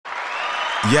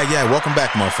Yeah, welcome back,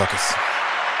 motherfuckers.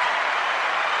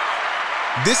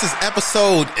 This is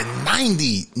episode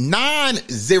 90.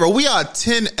 We are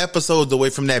 10 episodes away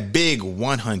from that big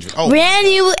 100. Oh, brand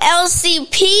new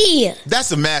LCP.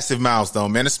 That's a massive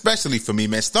milestone, man, especially for me,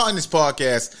 man. Starting this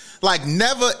podcast, like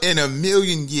never in a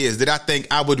million years did I think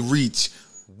I would reach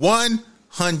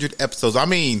 100 episodes. I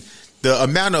mean, the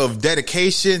amount of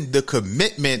dedication, the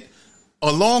commitment,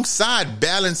 alongside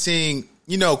balancing,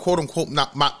 you know, quote unquote,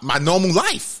 my normal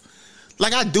life.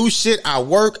 Like I do shit, I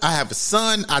work, I have a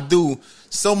son, I do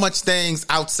so much things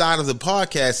outside of the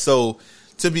podcast. So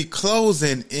to be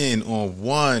closing in on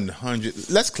 100,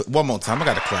 one more time. I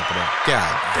got to clap it up.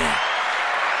 God damn.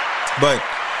 But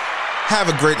have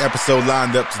a great episode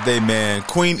lined up today, man.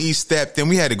 Queen E stepped in.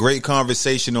 We had a great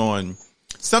conversation on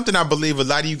something I believe a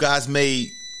lot of you guys may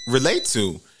relate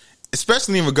to,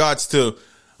 especially in regards to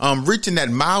reaching that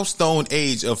milestone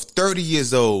age of 30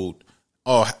 years old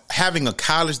or having a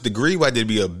college degree, whether it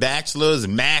be a bachelor's,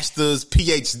 master's,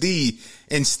 PhD,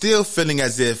 and still feeling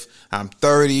as if I'm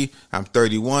 30, I'm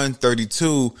 31,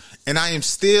 32, and I am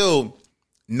still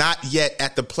not yet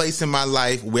at the place in my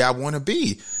life where I want to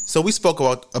be. So we spoke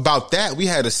about that. We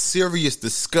had a serious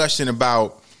discussion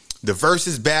about the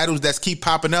versus battles that keep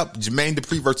popping up, Jermaine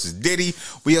Dupri versus Diddy.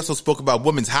 We also spoke about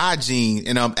women's hygiene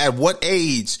and at what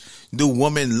age do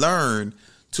women learn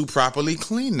to properly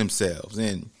clean themselves.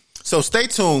 And so stay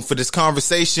tuned for this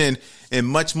conversation and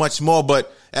much, much more.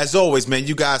 But as always, man,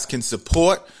 you guys can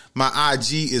support. My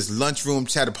IG is Lunchroom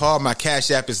Chatter Pod. My Cash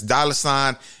App is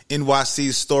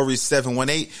 $NYC Stories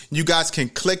 718. You guys can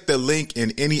click the link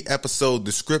in any episode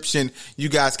description. You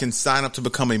guys can sign up to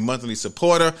become a monthly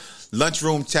supporter.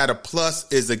 Lunchroom Chatter Plus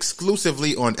is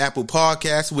exclusively on Apple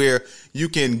Podcasts, where you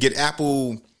can get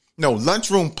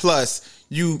Lunchroom Plus,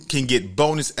 you can get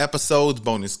bonus episodes,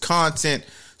 bonus content.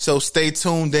 So stay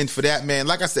tuned in for that, man.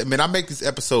 Like I said, man, I make these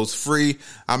episodes free.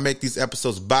 I make these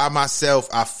episodes by myself.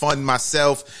 I fund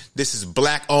myself. This is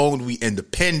black owned. We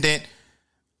independent.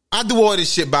 I do all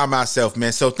this shit by myself,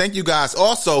 man. So thank you guys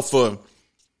also for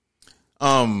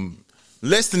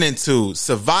listening to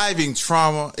Surviving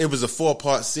Trauma. It was a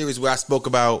 4-part series where I spoke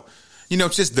about,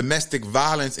 just domestic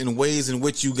violence and ways in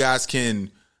which you guys can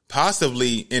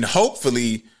possibly and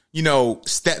hopefully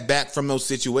step back from those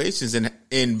situations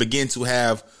and begin to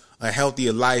have a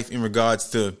healthier life in regards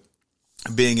to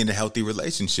being in a healthy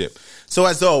relationship. So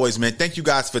as always, man, thank you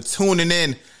guys for tuning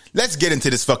in. Let's get into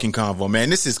this fucking convo, man.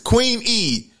 This is Queen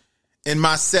E and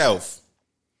myself.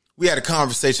 We had a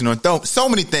conversation on so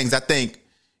many things I think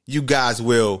you guys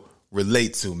will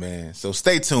relate to, man. So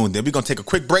stay tuned. Then we're going to take a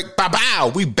quick break.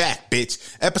 Bye-bye. We back,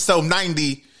 bitch. Episode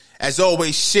 90. As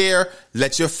always, share.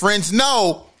 Let your friends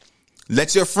know.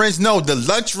 Let your friends know the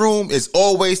lunchroom is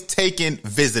always taking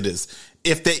visitors.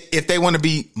 If they want to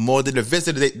be more than a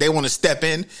visitor, they want to step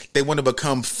in. They want to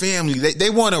become family. They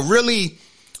want to really,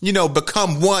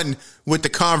 become one with the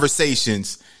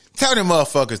conversations. Tell them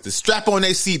motherfuckers to strap on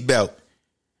their seatbelt.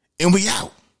 And we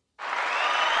out.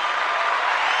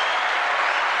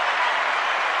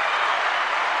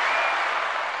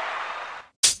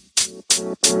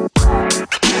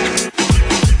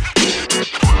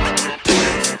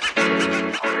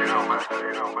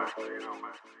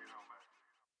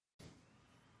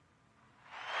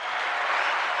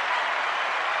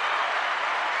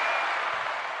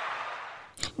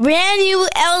 Brand new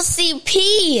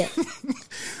LCP.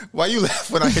 Why you laugh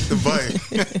when I hit the button?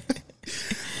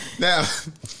 Now,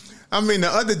 the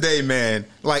other day, man,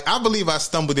 I believe I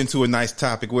stumbled into a nice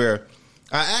topic where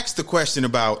I asked the question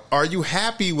about, are you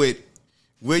happy with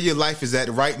where your life is at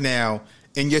right now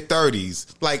in your 30s?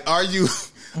 Are you,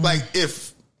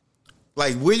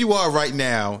 where you are right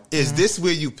now, is this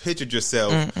where you pictured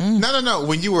yourself? No.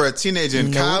 When you were a teenager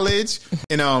in college,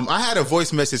 and I had a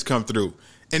voice message come through.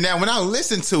 And now when I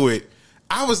listened to it,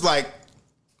 I was like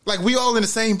we all in the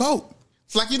same boat.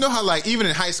 It's how even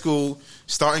in high school,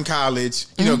 starting college,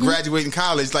 graduating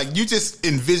college, you just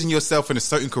envision yourself in a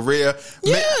certain career.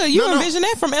 Yeah, envision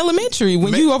that from elementary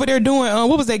when you over there doing,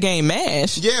 what was that game,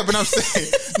 MASH? Yeah, but I'm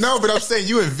saying,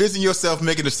 you envision yourself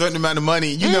making a certain amount of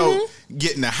money,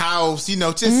 getting a house,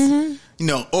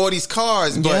 all these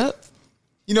cars. But,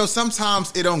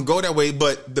 sometimes it don't go that way,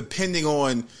 but depending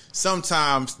on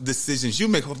sometimes decisions you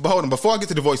make. But hold on, before I get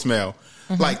to the voicemail,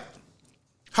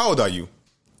 how old are you?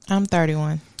 I'm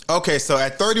 31. Okay, so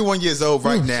at 31 years old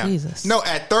right now. Jesus. No,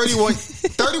 at 31,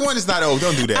 31 is not old.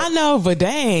 Don't do that. I know, but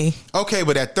dang. Okay,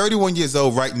 but at 31 years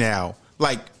old right now,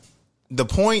 the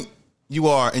point you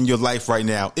are in your life right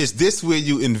now, is this where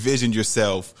you envisioned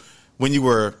yourself when you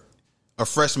were a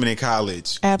freshman in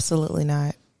college? Absolutely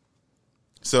not.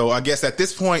 So I guess at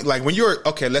this point, like when you're,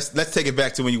 okay, let's take it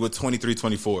back to when you were 23,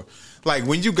 24. Like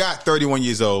when you got 31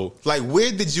 years old, like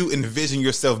where did you envision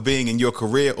yourself being in your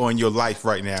career or in your life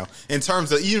right now in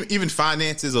terms of even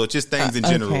finances or just things in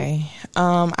general? Okay.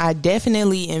 I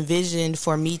definitely envisioned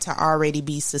for me to already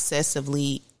be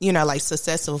successfully, like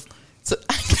successful.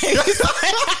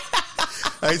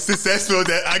 Like successful,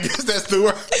 that I guess that's the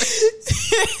word.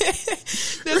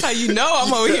 That's how you know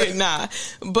I'm over here. Nah.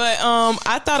 But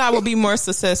I thought I would be more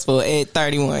successful at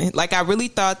 31. Like I really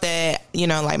thought that,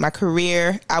 like my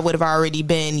career, I would have already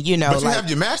been, But you have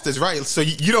your master's, right? So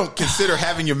you don't consider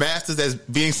having your master's as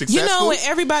being successful? And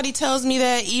everybody tells me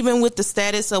that even with the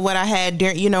status of what I had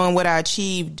during, and what I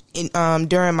achieved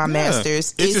during my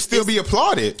master's. It should still be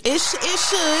applauded. It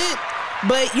should.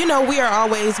 But, we are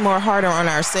always more harder on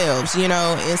ourselves,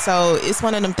 and so it's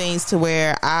one of them things to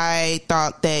where I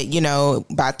thought that,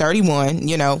 by 31,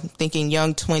 thinking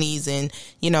young 20s and,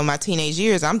 my teenage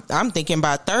years, I'm thinking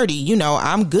by 30,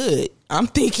 I'm good. I'm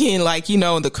thinking like,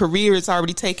 the career is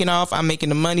already taken off. I'm making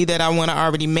the money that I want to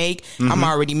already make. Mm-hmm. I'm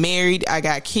already married. I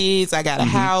got kids. I got a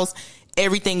house.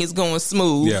 Everything is going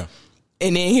smooth. Yeah.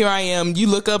 And then here I am, you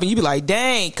look up and you be like,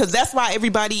 dang, because that's why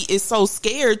everybody is so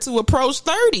scared to approach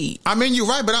 30. I mean, you're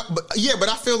right, but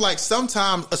I feel like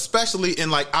sometimes, especially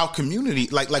in like our community,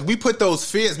 like we put those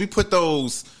fears, we put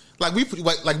those,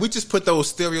 we just put those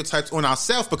stereotypes on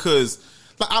ourselves because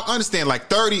like I understand like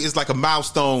 30 is like a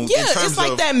milestone. Yeah, in terms it's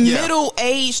like of, that middle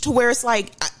age to where it's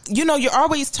like, you're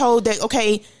always told that,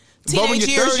 okay, teenage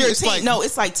years, you're teen. Like, no,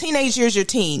 it's like teenage years, you're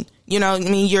teen.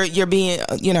 You're being,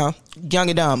 young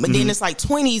and dumb. But then it's like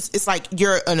 20s, it's like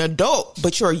you're an adult,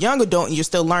 but you're a young adult and you're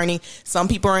still learning. Some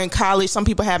people are in college, some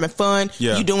people having fun.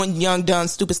 Yeah. You're doing young, dumb,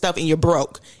 stupid stuff and you're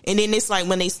broke. And then it's like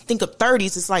when they think of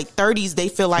 30s, it's like 30s, they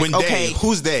feel like,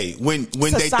 who's they? When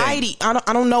society, they think.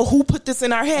 I don't know who put this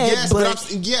in our head. Yes,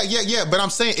 but I'm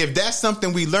saying if that's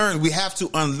something we learn, we have to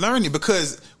unlearn it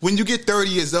because when you get 30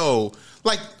 years old,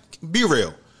 like, be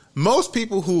real. Most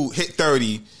people who hit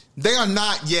 30, they are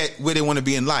not yet where they want to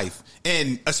be in life.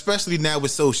 And especially now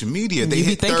with social media, they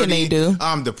hit 30. They do.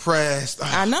 I'm depressed.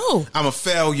 I know. I'm a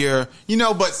failure.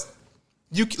 But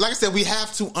like I said, we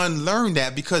have to unlearn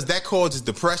that because that causes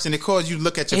depression. It causes you to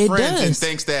look at your friends and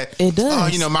thinks that, it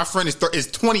does. My friend is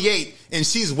 28 and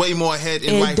she's way more ahead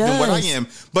in life than what I am.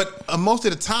 But most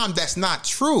of the time, that's not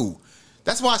true.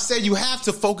 That's why I said you have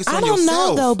to focus on yourself. I don't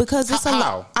know though, because it's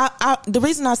the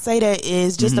reason I say that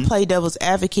is just to play devil's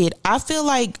advocate. I feel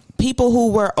like people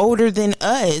who were older than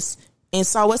us and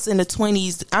saw us in the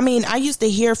 20s. I mean, I used to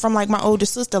hear from like my older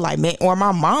sister, like, or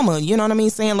my mama, you know what I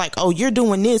mean? Saying like, oh, you're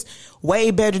doing this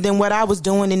way better than what I was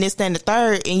doing in this, that, and the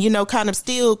third. And,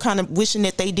 kind of wishing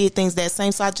that they did things that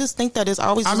same. So I just think that it's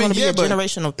always going to be a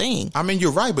generational thing. I mean,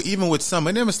 you're right. But even with some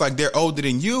of them, it's like they're older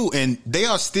than you and they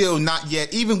are still not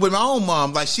yet, even with my own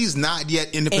mom, like she's not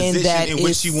yet in the position in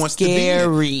which she wants to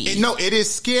be. No, it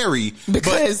is scary.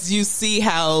 Because you see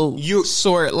how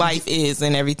short life is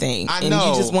and everything. I know.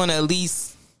 And you just want to at least,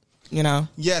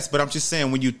 Yes, but I'm just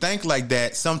saying when you think like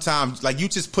that, sometimes like you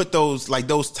just put those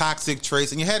toxic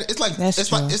traits in your head. It's like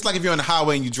if you're on the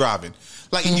highway and you're driving,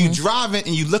 like and you driving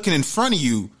and you looking in front of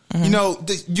you.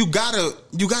 You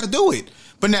gotta do it.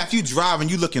 But now if you drive and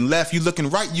you looking left, you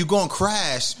looking right, you gonna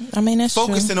crash. I mean, that's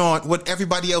focusing on what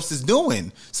everybody else is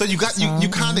doing. So you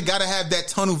kind of gotta have that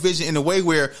tunnel vision in a way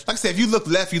where, like I said, if you look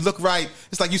left, you look right,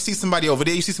 it's like you see somebody over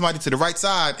there, you see somebody to the right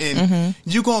side, and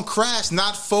you gonna crash,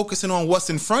 not focusing on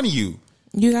what's in front of you.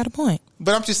 You got a point.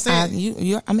 But I'm just saying,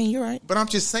 you're right. But I'm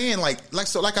just saying, like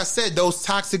I said, those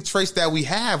toxic traits that we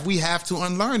have to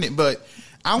unlearn it. But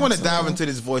I want to dive into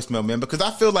this voicemail, man, because I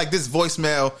feel like this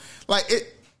voicemail, like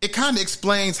it kind of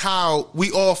explains how we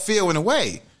all feel in a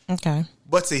way. Okay.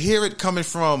 But to hear it coming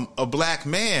from a black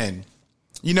man,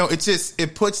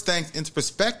 it puts things into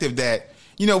perspective that,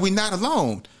 we're not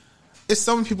alone. It's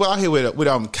so many people out here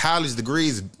with college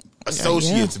degrees,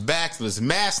 associates, bachelors,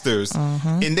 masters,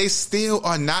 and they still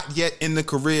are not yet in the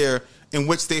career in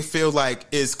which they feel like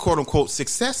is quote unquote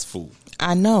successful.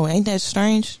 I know. Ain't that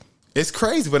strange? It's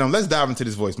crazy, but let's dive into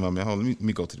this voicemail, man. Hold on, let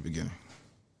me go to the beginning.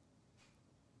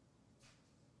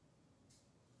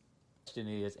 Question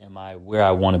is, am I where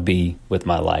I want to be with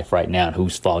my life right now, and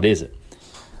whose fault is it?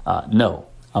 No,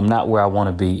 I'm not where I want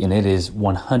to be, and it is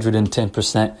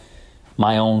 110%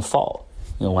 my own fault.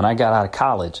 When I got out of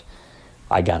college,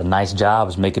 I got a nice job, I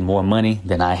was making more money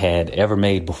than I had ever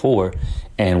made before,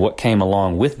 and what came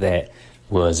along with that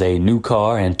was a new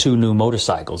car and 2 new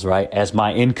motorcycles, right? As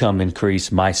my income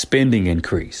increased, my spending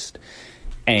increased.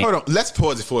 And hold on, let's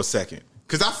pause it for a second,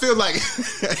 because I feel like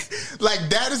like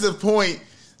that is a point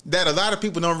that a lot of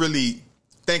people don't really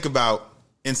think about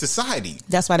in society.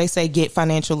 That's why they say get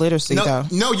financial literacy, though.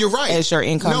 No, you're right. As your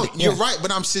income. No, you're right.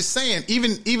 But I'm just saying,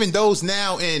 even those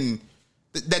now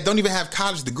that don't even have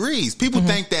college degrees, people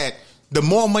think that the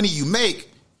more money you make,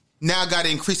 now I got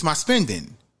to increase my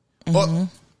spending. Or,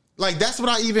 like, that's what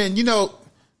I even,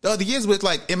 the other years with,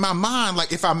 like, in my mind,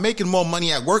 like, if I'm making more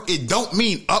money at work, it don't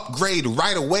mean upgrade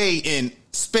right away and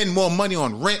spend more money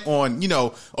on rent, on,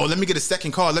 let me get a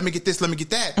second car, let me get this, let me get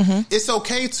that. It's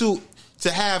okay to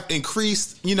have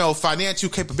increased, financial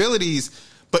capabilities,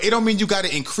 but it don't mean you got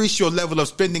to increase your level of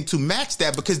spending to match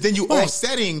that, because then you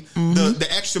offsetting the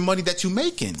extra money that you're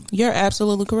making. You're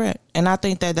absolutely correct. And I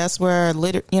think that's where,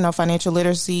 financial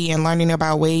literacy and learning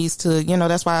about ways to,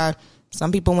 that's why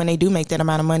some people, when they do make that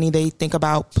amount of money, they think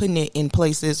about putting it in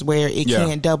places where it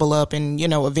can double up and,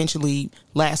 eventually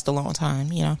last a long time,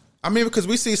 I mean, because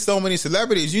we see so many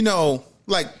celebrities,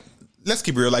 like, let's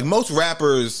keep it real. Like, most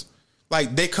rappers,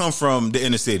 like, they come from the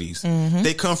inner cities.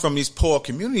 They come from these poor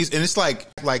communities. And it's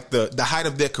like the height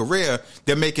of their career,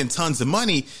 they're making tons of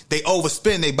money. They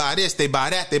overspend. They buy this, they buy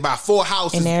that. They buy 4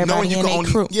 houses. And everybody you in can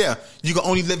crew. you can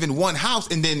only live in one house.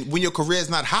 And then when your career is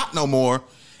not hot no more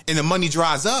and the money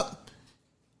dries up,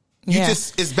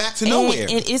 it's back to nowhere.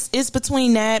 And it's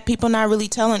between that, people not really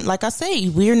telling, like I say,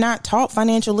 we're not taught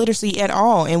financial literacy at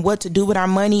all, and what to do with our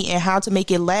money and how to make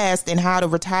it last and how to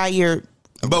retire.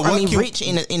 Rich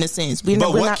in a sense. We're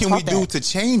what not can we do that. to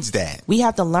change that? We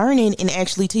have to learn it and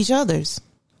actually teach others.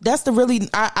 That's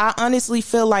I honestly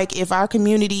feel like if our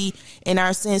community, in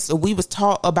our sense, we was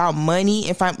taught about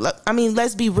money.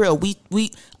 Let's be real. We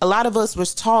a lot of us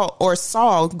was taught or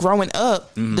saw growing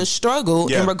up the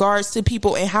struggle in regards to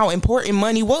people and how important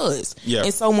money was. Yeah.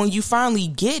 And so when you finally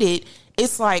get it,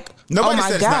 it's like, nobody oh my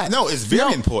says God. It's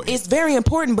very important. It's very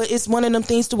important, but it's one of them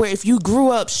things to where if you grew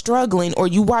up struggling or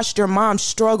you watched your mom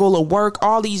struggle or work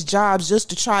all these jobs just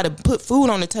to try to put food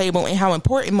on the table and how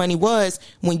important money was,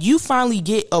 when you finally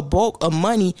get a bulk of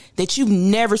money that you've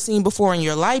never seen before in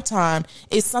your lifetime,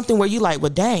 it's something where you like, well,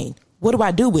 dang, what do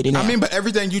I do with it now? But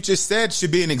everything you just said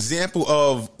should be an example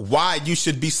of why you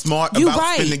should be smart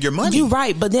about spending your money. You're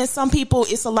right. But then some people,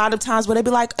 it's a lot of times where they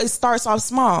be like, it starts off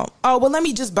small. Oh, well, let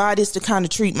me just buy this to kind of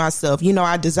treat myself.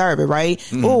 I deserve it, right?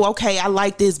 Oh, okay, I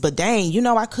like this, but dang,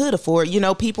 I could afford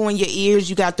it. People in your ears,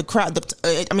 you got the crowd.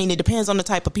 It depends on the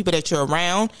type of people that you're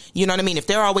around. You know what I mean? If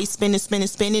they're always spending,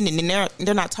 and then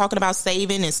they're not talking about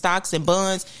saving and stocks and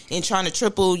bonds and trying to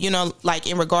triple, like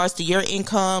in regards to your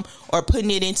income or putting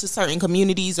it into certain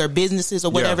communities or businesses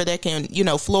or whatever that can,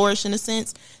 flourish in a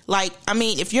sense. Like,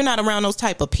 if you're not around those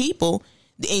type of people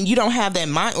and you don't have that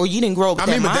mind, or you didn't grow up with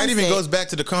that mindset. That even goes back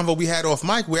to the convo we had off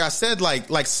mic where I said like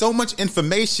so much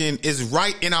information is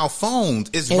right in our phones.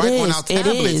 It's right on our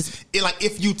tablets.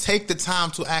 If you take the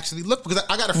time to actually look, because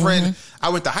I got a friend I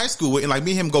went to high school with, and like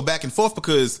me and him go back and forth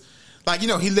because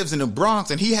he lives in the Bronx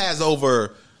and he has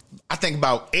over, I think,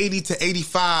 about 80 to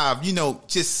 85,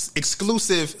 just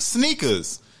exclusive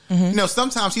sneakers.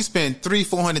 Sometimes he spent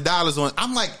 $300-$400 on.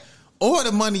 I'm like, all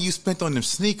the money you spent on them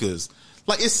sneakers.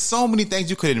 Like, it's so many things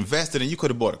you could have invested in. You could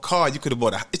have bought a car. You could have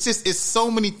bought it's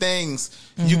so many things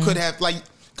you could have. Like,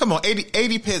 come on,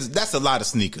 80 pairs. That's a lot of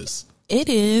sneakers. It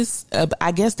is.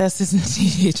 I guess that's his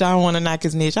niche. I don't want to knock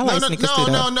his niche. I like sneakers too.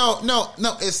 No.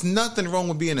 It's nothing wrong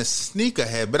with being a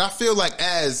sneakerhead, but I feel like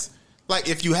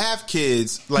if you have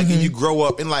kids, and you grow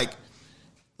up and like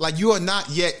you are not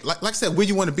yet, like I said, where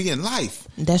you want to be in life.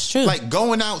 That's true. Like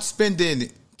going out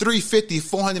spending $350,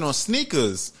 $400 on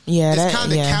sneakers. Yeah, it's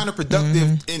kind of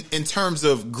counterproductive in terms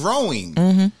of growing.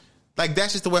 Like,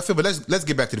 that's just the way I feel. But let's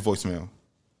get back to the voicemail.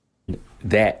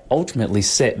 That ultimately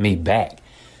set me back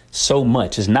so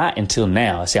much. It's not until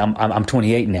now. See, I'm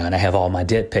 28 now and I have all my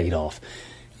debt paid off.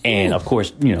 And of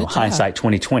course, hindsight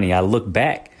 2020, I look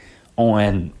back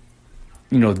on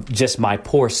just my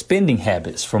poor spending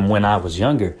habits from when I was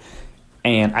younger.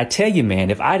 And I tell you,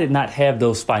 man, if I did not have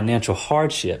those financial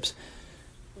hardships,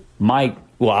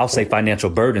 I'll say financial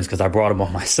burdens because I brought them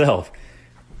on myself,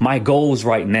 my goals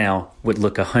right now would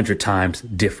look 100 times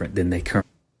different than they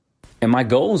currently. And my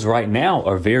goals right now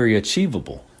are very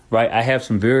achievable, right? I have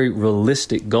some very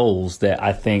realistic goals that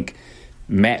I think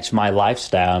match my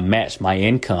lifestyle, match my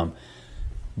income.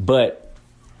 But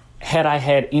had I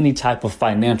had any type of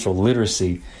financial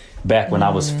literacy back when I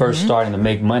was first starting to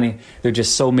make money, there are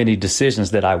just so many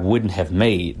decisions that I wouldn't have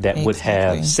made that would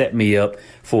have set me up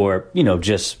for,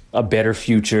 just a better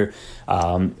future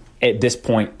at this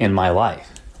point in my life.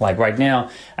 Like right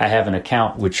now, I have an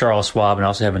account with Charles Schwab and I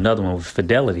also have another one with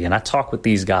Fidelity. And I talk with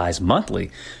these guys monthly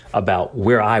about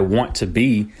where I want to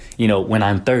be, when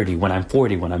I'm 30, when I'm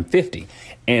 40, when I'm 50.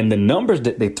 And the numbers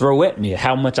that they throw at me,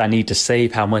 how much I need to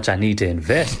save, how much I need to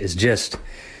invest is just,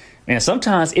 And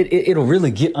sometimes it'll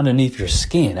really get underneath your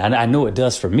skin. I know it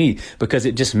does for me, because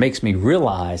it just makes me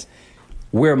realize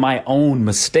where my own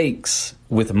mistakes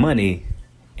with money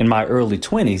in my early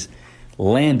 20s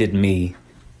landed me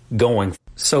going.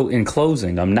 So in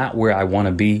closing, I'm not where I want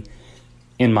to be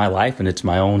in my life, and it's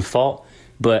my own fault.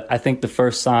 But I think the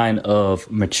first sign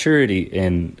of maturity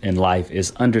in life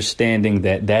is understanding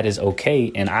that that is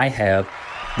okay, and I have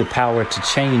the power to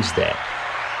change that,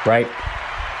 right?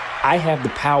 I have the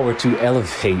power to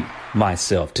elevate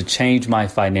myself, to change my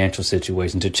financial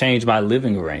situation, to change my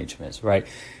living arrangements, right?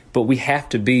 But we have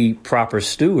to be proper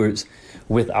stewards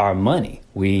with our money.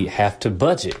 We have to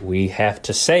budget. We have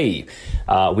to save.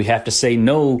 We have to say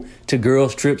no to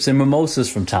girls' trips and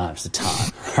mimosas from time to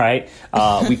time, right?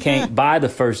 We can't buy the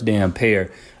first damn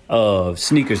pair of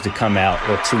sneakers to come out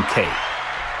or 2K.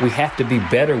 We have to be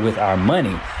better with our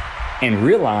money and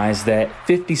realize that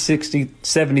 $50,000,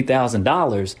 $60,000,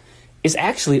 $70,000 is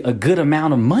actually a good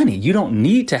amount of money. You don't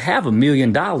need to have $1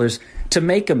 million to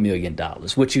make $1 million.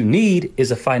 What you need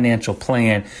is a financial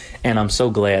plan. And I'm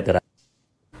so glad that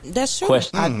That's true.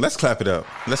 Let's clap it up.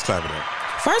 Let's clap it up.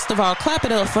 First of all, clap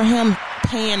it up for him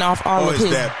paying off all of his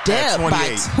debt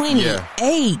by 28.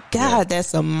 Yeah. God,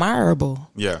 that's admirable.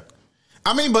 Yeah.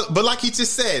 I mean, but like he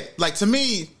just said, like, to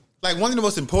me, like, one of the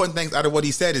most important things out of what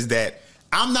he said is that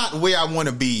I'm not where I want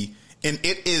to be, and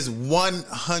it is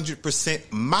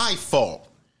 100% my fault.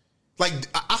 Like,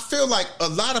 I feel like a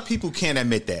lot of people can't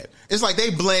admit that. It's like they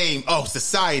blame,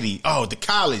 society, the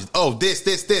college,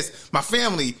 this, my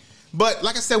family. But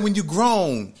like I said, when you're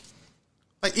grown,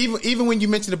 like even when you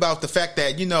mentioned about the fact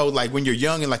that, you know, like when you're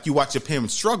young and like you watch your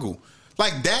parents struggle,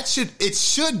 like it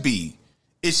should be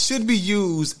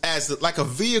used as like a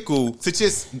vehicle to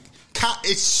just,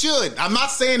 it should. I'm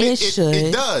not saying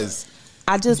it does.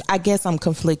 I guess I'm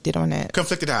conflicted on that.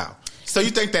 Conflicted how? So you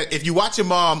think that if you watch your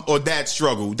mom or dad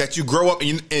struggle, that you grow up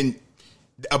and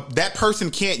that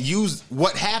person can't use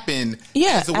what happened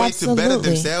as a way to better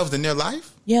themselves in their life?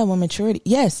 Yeah, well, maturity.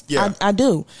 Yes, yeah. I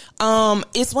do.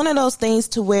 It's one of those things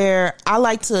to where I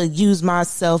like to use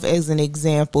myself as an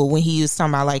example when he was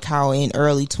talking about like how in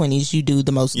early 20s you do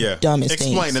the most dumbest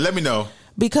things. Explain it. Let me know.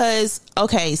 Because,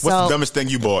 okay, so... What's the dumbest thing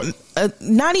you bought?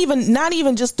 Not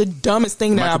even just the dumbest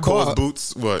thing that Michael I bought. Kors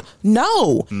boots? What?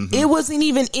 No. It wasn't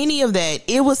even any of that.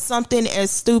 It was something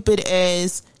as stupid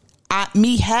as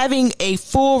me having a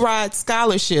full ride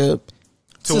scholarship.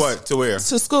 To what? To where?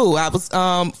 To school. I was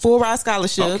full ride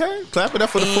scholarship. Okay, clap it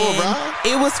up for the full ride.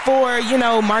 It was for, you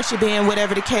know, marching band,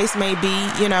 whatever the case may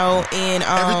be, you know, and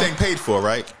everything paid for,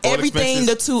 right? All everything,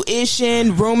 the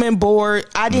tuition, room and board.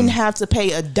 I didn't have to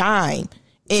pay a dime.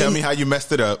 Tell me how you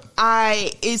messed it up.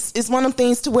 It's one of them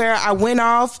things to where I went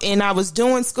off and I was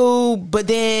doing school, but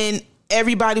then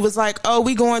everybody was like, "Oh,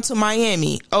 we going to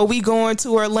Miami. Oh, we going to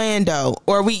Orlando."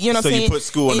 Or we, you know what I'm saying? So you put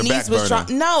school on the back burner.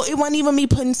 No, it wasn't even me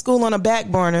putting school on a back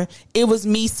burner. It was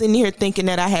me sitting here thinking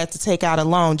that I had to take out a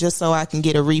loan just so I can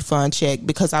get a refund check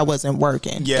because I wasn't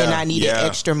working. Yeah, and I needed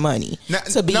extra money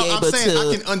to be able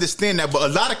I can understand that, but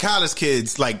a lot of college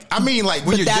kids, like, I mean, like,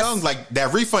 when you're young, like,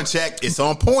 that refund check is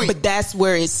on point. But that's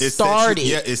where it started.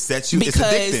 It sets you, because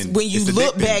it's addicting. When you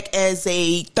look back as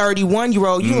a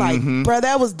 31-year-old, you're like, bro,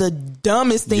 that was the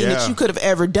dumbest thing that you could have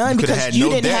ever done, because you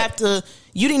didn't have to.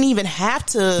 You didn't even have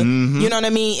to, you know what I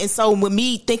mean? And so with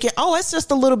me thinking, it's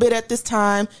just a little bit at this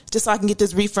time, just so I can get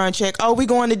this refund check. Oh, we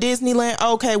going to Disneyland?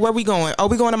 Okay, where we going? Oh,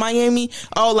 we going to Miami?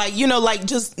 Oh, like, you know, like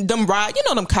just them rides, you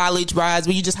know, them college rides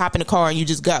where you just hop in the car and you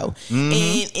just go. And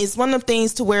it's one of the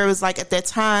things to where it was like at that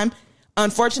time,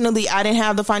 unfortunately, I didn't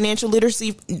have the financial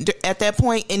literacy at that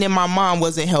point, and then my mom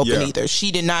wasn't helping either.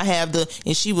 She did not have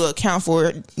and she will account for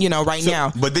it, you know,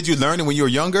 now. But did you learn it when you were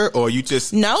younger, or you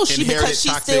just because she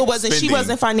still wasn't spending? She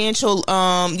wasn't financial,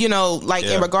 you know, like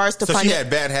in regards to she had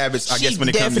bad habits, I guess, when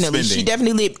it comes to spending. She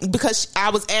definitely, because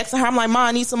I was asking her, I'm like, "Mom,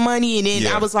 I need some money," and then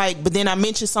I was like, but then I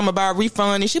mentioned something about a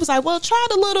refund, and she was like, "Well, try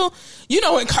the little, you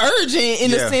know, encouraging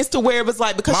in the sense to where it was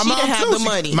like, because she didn't have the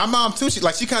money." My mom too. She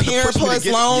kind of Parent Plus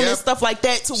loan and stuff like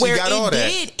that, to where it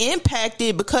did impact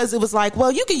it, because it was like,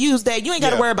 well, you can use that. You ain't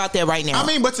got to worry about that right now. I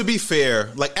mean, but to be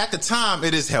fair, like at the time,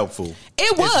 it is helpful.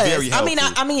 It was. It's very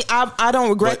helpful. I don't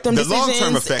regret them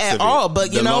decisions at all.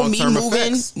 But you know, me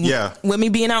moving, with me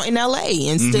being out in LA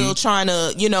and still trying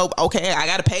to, you know, okay, I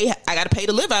gotta pay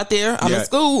to live out there. I'm in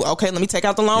school. Okay, let me take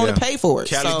out the loan and pay for it.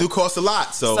 Cali do cost a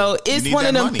lot, so it's one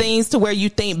of them things to where you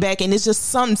think back, and it's just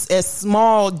some as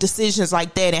small decisions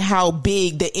like that, and how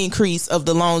big the increase of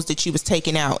the loans that you was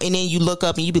taking out, and then you look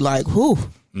up and you be like, whew.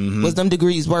 Was them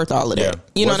degrees worth all of that?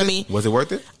 You know what I mean? Was it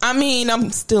worth it? I mean,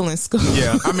 I'm still in school.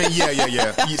 Yeah. I mean,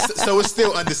 yeah. So it's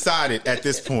still undecided at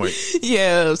this point.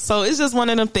 Yeah. So it's just one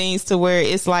of them things to where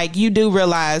it's like you do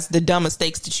realize the dumb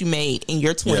mistakes that you made in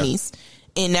your 20s.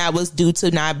 Yeah. And that was due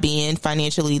to not being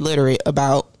financially literate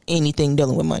about anything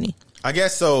dealing with money. I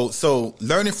guess so. So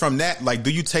learning from that, like,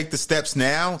 do you take the steps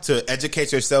now to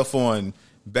educate yourself on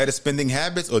better spending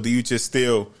habits, or do you just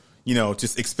still,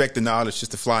 just expect the knowledge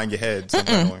just to fly in your head?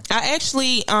 I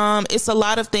actually, it's a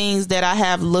lot of things that I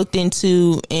have looked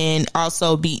into and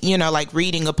also like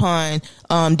reading upon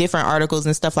different articles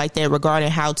and stuff like that regarding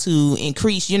how to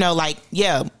increase,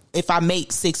 if I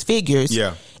make six figures,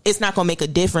 it's not going to make a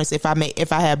difference if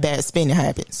I have bad spending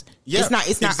habits. Yeah, it's not,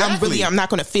 exactly. I'm not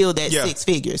going to feel that six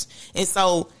figures. And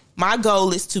so my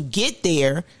goal is to get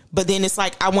there, but then it's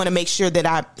like I want to make sure that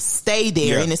I stay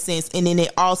there in a sense, and then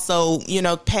it also,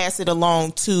 pass it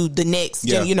along to the next,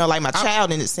 like my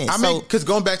child in a sense. I mean, because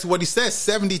going back to what he says,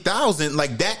 70,000,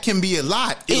 like that can be a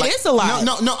lot. It is a lot.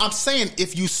 No. I'm saying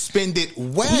if you spend it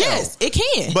well, yes, it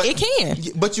can. It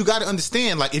can. But you got to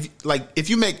understand, if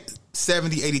you make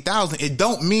 70, 80,000, it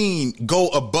don't mean go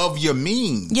above your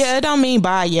means. Yeah, it don't mean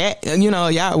buy yet,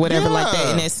 whatever like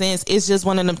that. In that sense, it's just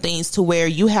one of them things to where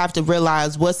you have to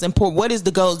realize what's important. What is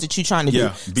the goals that you're trying to do?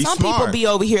 Some people be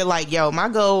over here like, yo, my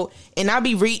goal, and I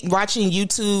be watching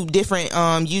YouTube, different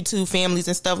YouTube families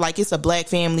and stuff. Like it's a black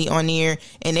family on there,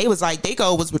 and they was like, their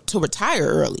goal was to retire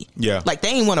early. Yeah, like they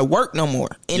ain't want to work no more.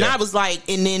 And I was like,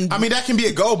 and then I mean that can be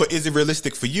a goal, but is it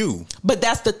realistic for you? But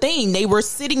that's the thing. They were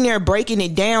sitting there breaking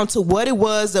it down to what it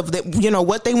was of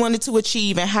what they wanted to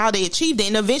achieve and how they achieved it,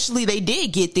 and eventually they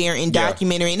did get there in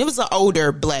documentary. And it was an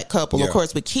older black couple, of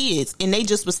course, with kids, and they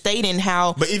just was stating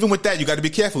how. But even with that, you got to be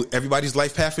careful. Everybody's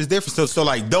life path is different. So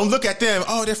like, don't look at them.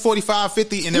 Oh, they're 45,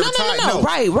 50, and they're retired. No.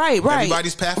 Right.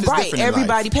 Everybody's path is different.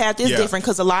 Everybody's path is different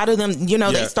because a lot of them, they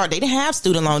didn't have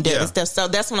student loan debt and stuff. So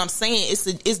that's what I'm saying.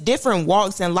 It's different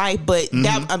walks in life, but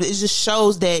that it just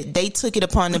shows that they took it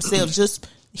upon themselves. Just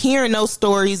hearing those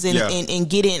stories and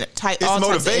getting it's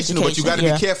motivational, but you got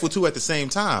to be careful too at the same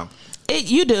time.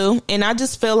 You do, and I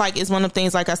just feel like it's one of the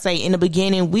things. Like I say, in the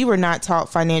beginning, we were not taught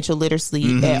financial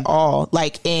literacy at all.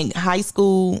 Like in high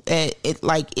school,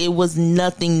 it was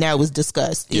nothing that was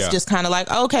discussed. It's just kind of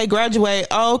like, okay, graduate.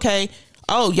 Oh, okay.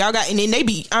 Oh, y'all got, and then they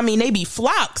be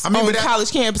flocks on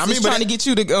college campuses trying to get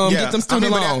you to get them student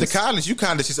loans. But after college, you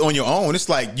kind of just on your own. It's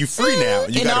like you free now.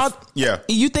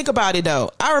 You think about it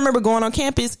though. I remember going on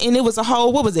campus and it was a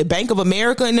whole, what was it, Bank of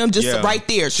America and them just right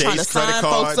there trying to sign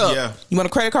folks up. Yeah. You want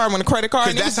a credit card?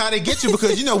 Because that's how they get you.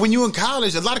 Because when you in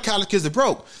college, a lot of college kids are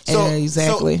broke. So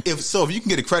exactly. So if you can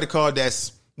get a credit card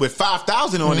that's with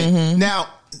 5,000 on it, now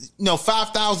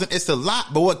 5,000 it's a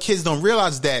lot. But what kids don't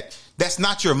realize is that that's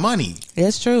not your money.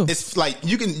 That's true. It's like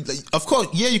you can, of course,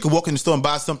 you can walk in the store and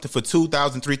buy something for $2,000,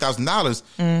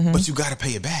 $3,000, but you got to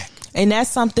pay it back. And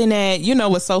that's something that,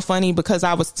 was so funny because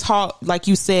I was taught, like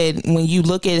you said, when you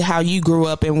look at how you grew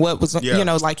up and what was,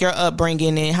 like your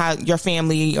upbringing and how your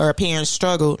family or parents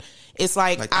struggled. It's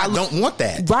like I don't want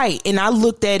that. Right. And I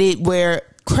looked at it where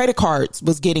credit cards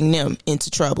was getting them into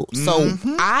trouble. So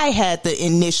I had the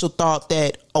initial thought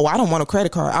that, I don't want a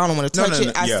credit card. I don't want to touch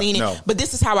it. I've seen it. But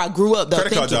this is how I grew up, though.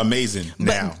 Credit cards are amazing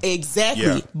now. Exactly.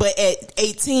 Yeah. But at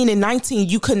 18 and 19,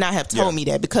 you could not have told me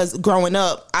that because growing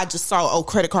up, I just saw,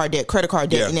 credit card debt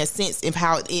in that sense of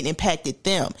how it impacted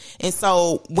them. And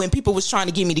so when people was trying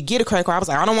to get me to get a credit card, I was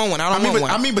like, I don't want one. I don't want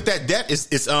one. But that debt is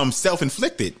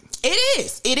self-inflicted.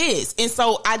 It is. And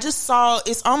so I just saw,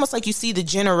 it's almost like you see the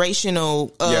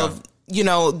generational of,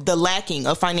 the lacking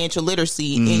of financial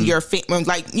literacy in your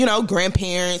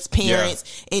grandparents,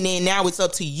 parents, and then now it's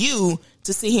up to you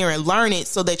to sit here and learn it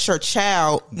so that your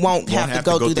child won't have to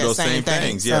go through that same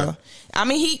thing. So, I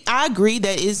mean, I agree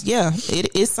that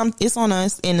it's on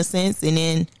us in a sense, and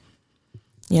then,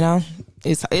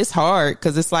 it's hard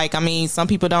because it's like, some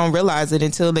people don't realize it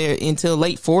until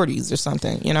late 40s or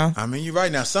something, you're right.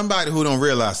 Now, somebody who don't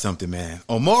realize something, man.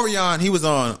 Omarion, he was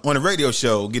on a radio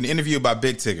show getting interviewed by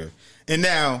Big Tigger. And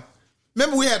now,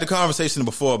 remember we had the conversation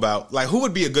before about like who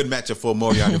would be a good matchup for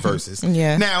Omarion versus.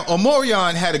 Yeah. Now,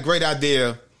 Omarion had a great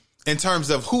idea in terms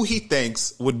of who he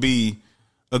thinks would be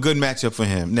a good matchup for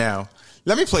him. Now,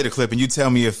 let me play the clip and you tell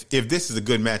me if this is a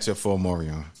good matchup for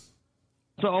Omarion.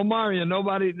 So Omarion,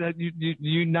 nobody that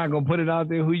you're not gonna put it out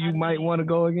there who you might want to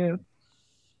go against?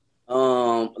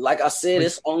 Like I said,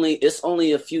 it's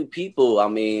only a few people. I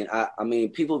mean,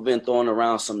 people have been throwing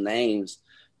around some names.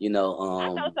 I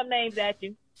know some names at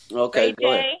you. Okay, Ray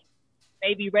go J, ahead.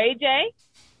 Maybe Ray J.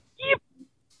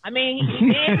 I mean, he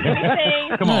did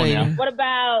everything. Come on now. What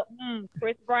about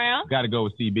Chris Brown? Got to go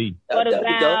with CB. What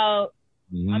about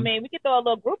I mean, we could throw a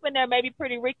little group in there, maybe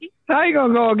Pretty Ricky. How you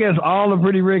gonna go against all the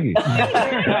Pretty Rickies?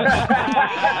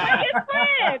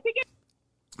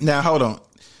 Now hold on.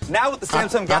 Now with the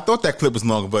Samsung I thought that clip was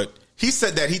longer, but he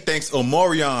said that he thinks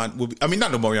Omarion will be,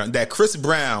 not Omarion, that Chris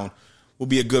Brown will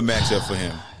be a good matchup for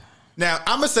him. Now,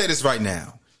 I'm going to say this right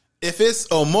now. If it's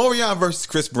Omarion versus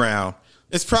Chris Brown,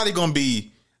 it's probably going to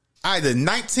be either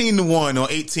 19-1 or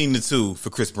 18-2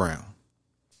 for Chris Brown.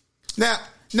 Now,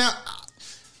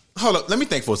 hold up. Let me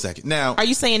think for a second. Now, are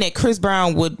you saying that Chris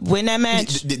Brown would win that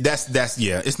match? That's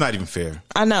yeah. It's not even fair.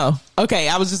 I know. Okay,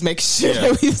 I was just making sure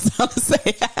that we was going to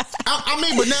say. I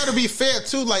mean, but now to be fair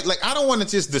too, like I don't want to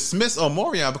just dismiss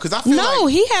Omarion because I feel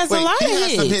like he has a lot of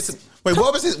hits. Wait,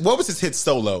 what was his hit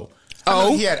solo?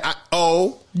 He had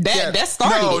that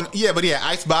started. No, yeah, but he had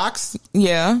Icebox.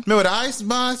 Yeah, remember the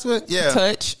Icebox? Yeah,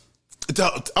 Touch.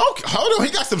 Okay, hold on.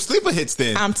 He got some sleeper hits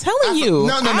then. I'm telling you.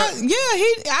 No. I'm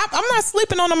not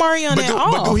sleeping on Omarion at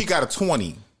all. But do he got a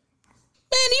 20?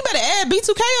 Man, he better add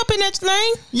B2K up in that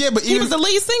thing. Yeah, but he was the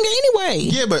lead singer anyway.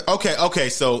 Yeah, but okay.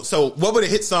 So what were the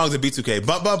hit songs of B2K?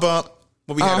 Bump, bump, bump.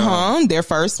 What we had? Their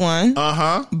first one.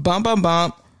 Bump, bump,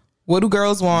 bump. What do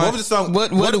girls want? What was the song?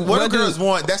 What do girls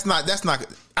want? That's not.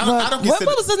 I don't consider.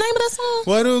 What was the name of that song?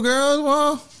 What do girls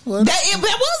want?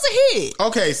 That was a hit.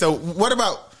 Okay, so what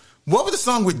was the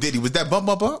song with Diddy? Was that Bump,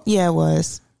 Bump, Bump? Yeah, it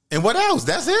was. And what else?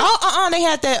 That's it? They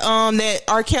had that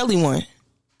R. Kelly one.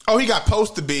 Oh, he got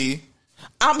Supposed to Be.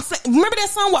 Remember that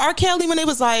song with R. Kelly when it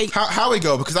was like how it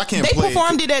go? Because I can't. They play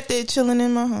performed it at the Chillin'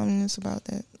 in My Home. It's about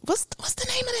that. What's the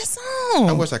name of that song?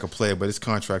 I wish I could play it, but it's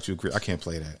contractual. I can't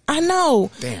play that. I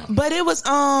know. Damn. But it was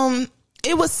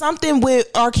something with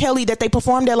R. Kelly that they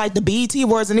performed at like the BET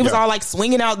Awards, and it was all like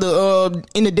swinging out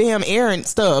in the damn air and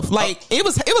stuff. Like it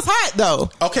was hot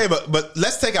though. Okay, but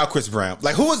let's take out Chris Brown.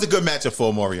 Like, who was the good matchup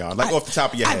for Omarion? Like off the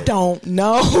top of your head, I don't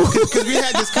know because we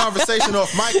had this conversation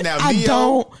off mic. Now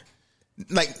Neo,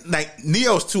 like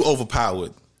Neo's too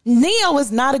overpowered. Neo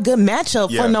is not a good matchup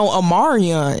for no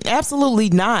Omarion. Absolutely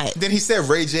not. Then he said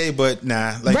Ray J, but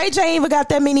nah. Like, Ray J ain't even got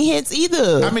that many hits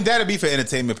either. I mean, that'd be for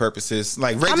entertainment purposes.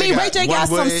 Like Ray J got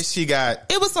some. She got.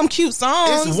 It was some cute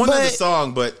songs. It's one of the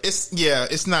song, but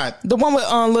it's not the one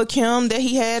with Lil Kim that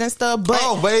he had and stuff.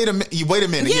 But wait a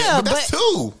minute. Yeah, but that's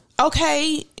two.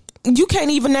 Okay. You can't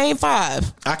even name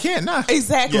 5. I can't, nah.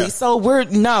 Exactly. Yeah. So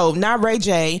not Ray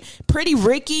J. Pretty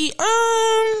Ricky,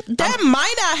 that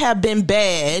might not have been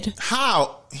bad.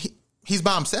 How? He's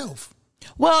by himself.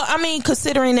 Well, I mean,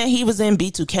 considering that he was in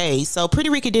B2K, so Pretty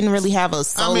Ricky didn't really have a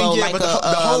solo but the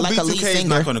whole like B2K a lead singer. Is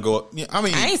not going to go up. Yeah, I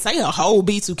mean, I ain't say a whole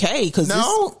B2K because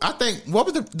I think what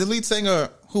was the lead singer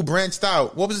who branched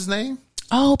out? What was his name?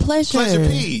 Oh, Pleasure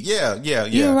P. Yeah.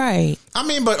 You're right. I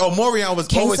mean, but Omarion was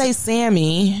Can't always say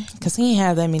Sammy because he didn't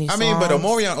have that many songs. I mean, but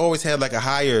Omarion always had like a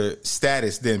higher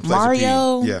status than Pleasure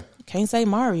Mario. P. Yeah. Can't say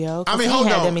Mario. I mean, hold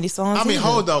on. That many songs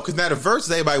hold on, because now the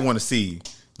verses everybody want to see: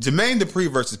 Jermaine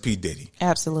Dupri versus P. Diddy.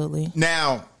 Absolutely.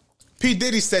 Now, P.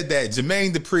 Diddy said that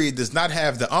Jermaine Dupri does not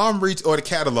have the arm reach or the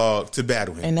catalog to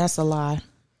battle him, and that's a lie.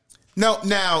 No,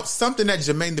 now something that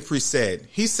Jermaine Dupri said.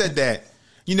 He said that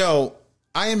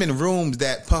I am in rooms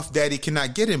that Puff Daddy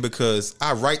cannot get in because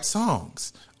I write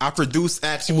songs. I produce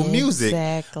actual music.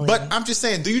 But I'm just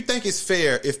saying, do you think it's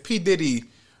fair if P. Diddy,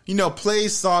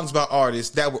 plays songs by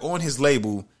artists that were on his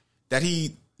label that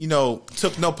he,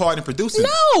 took no part in producing?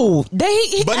 No. But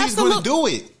he's going to do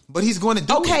it.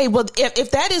 Okay, well,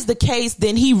 if that is the case,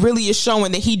 then he really is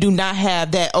showing that he do not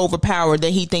have that overpower that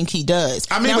he thinks he does.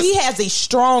 I mean, he has a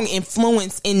strong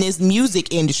influence in this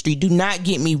music industry. Do not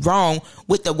get me wrong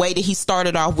with the way that he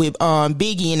started off with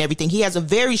Biggie and everything. He has a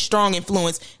very strong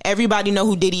influence. Everybody know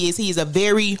who Diddy is. He is a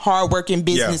very hardworking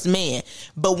businessman. Yeah.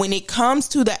 But when it comes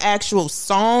to the actual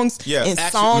songs and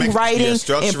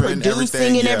songwriting and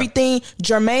producing and everything,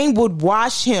 Jermaine would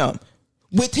watch him.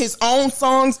 With his own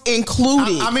songs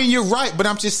included. I mean, you're right, but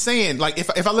I'm just saying, like,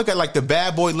 if I look at like the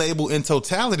Bad Boy label in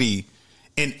totality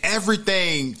and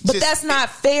everything, but that's not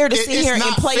fair to sit here and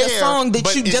play a song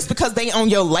that you just because they on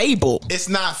your label. It's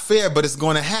not fair, but it's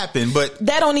going to happen. But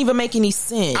that don't even make any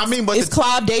sense. I mean, but it's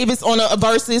Clive Davis on a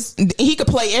versus. He could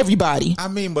play everybody. I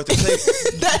mean, but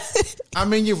I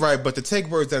mean, you're right, but to take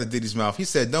words out of Diddy's mouth, he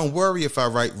said, "Don't worry if I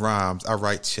write rhymes, I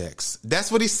write checks."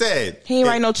 That's what he said. He ain't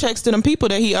write no checks to them people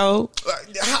that he owed.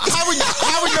 How we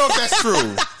know if that's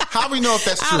true? How we know if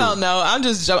that's true? I don't know.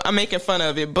 I'm making fun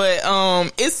of it, but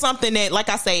it's something that, like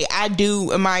I say, I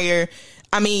do admire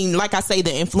I mean, like I say,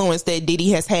 the influence that Diddy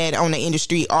has had on the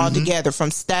industry altogether,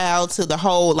 from style to the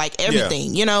whole, like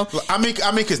everything, you know. I mean,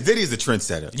 because Diddy is a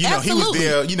trendsetter. You know, he was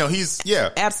there. You know,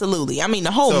 absolutely. I mean,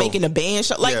 the whole making a band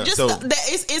show, like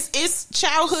it's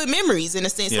childhood memories in a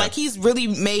sense. Like he's really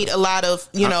made a lot of,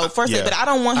 you know. But I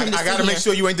don't want him to. I gotta make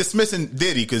sure you ain't dismissing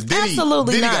Diddy, because Diddy not.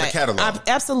 got a catalog.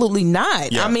 Absolutely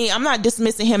not. I mean, I'm not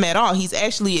dismissing him at all. He's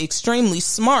actually extremely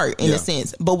smart in a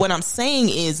sense. But what I'm saying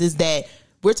is that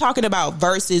we're talking about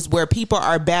verses where people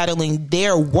are battling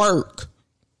their work.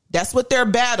 That's what they're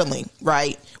battling,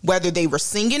 right? Whether they were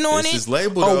singing on it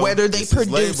or whether they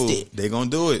produced it. They're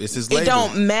going to do it. It's his label. It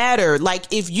don't matter.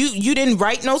 Like, if you didn't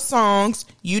write no songs,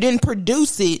 you didn't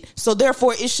produce it, so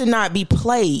therefore it should not be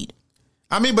played.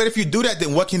 I mean, but if you do that,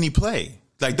 then what can he play?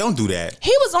 Like, don't do that.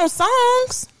 He was on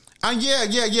songs.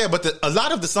 Yeah. But a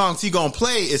lot of the songs he going to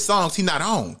play is songs he not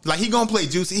on. Like, he going to play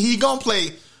Juicy. He going to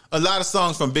play a lot of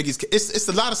songs from Biggie's. It's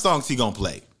a lot of songs he gonna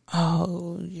play.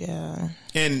 Oh yeah.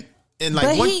 And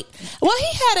like, but he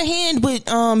had a hand with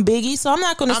Biggie, so I'm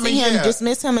not gonna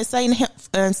dismiss him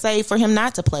and say for him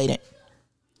not to play it.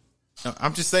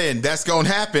 I'm just saying that's gonna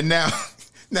happen now.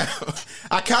 Now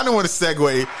I kind of want to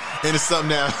segue into something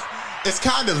now. It's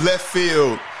kind of left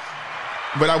field,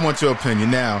 but I want your opinion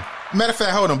now. Matter of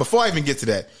fact, hold on. Before I even get to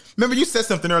that, remember you said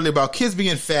something earlier about kids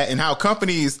being fat and how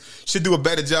companies should do a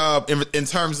better job in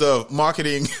terms of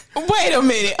marketing. Wait a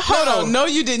minute. Hold on. No,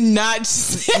 you did not.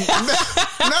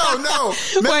 No.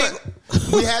 Remember,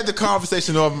 we had the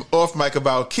conversation off mic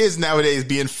about kids nowadays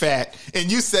being fat, and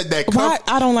you said that. Why?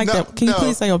 I don't like that. Can you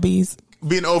please say obese?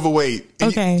 Being overweight.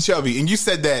 Okay. Chubby. And you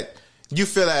said that you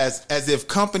feel as if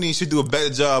companies should do a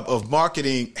better job of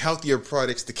marketing healthier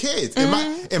products to kids.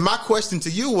 Mm-hmm. And my question to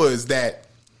you was that,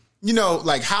 you know,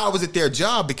 like, how is it their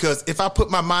job? Because if I put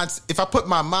my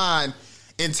mind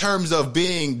in terms of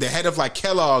being the head of like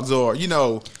Kellogg's or, you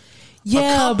know,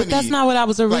 yeah, company, but that's not what I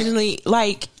was originally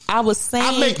like. I was saying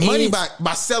I make money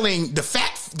by selling the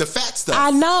fat stuff.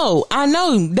 I know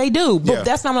they do, but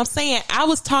that's not what I'm saying. I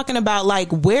was talking about,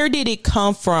 like, where did it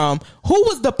come from? Who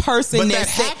was the person that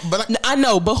said? I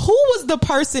know, but who was the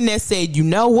person that said, you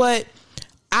know what?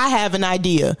 I have an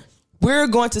idea. We're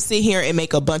going to sit here and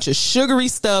make a bunch of sugary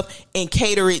stuff and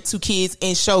cater it to kids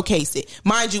and showcase it.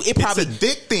 Mind you, it's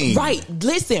addicting. Right.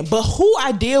 Listen, but who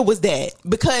idea was that?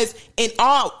 Because in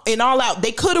all out,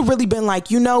 they could have really been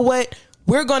like, you know what?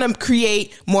 We're going to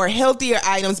create more healthier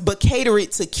items, but cater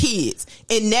it to kids.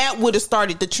 And that would have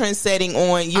started the trend setting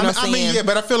on, you know what I'm saying? I mean, yeah,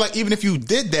 but I feel like even if you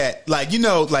did that, like, you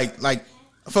know, like,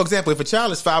 for example, if a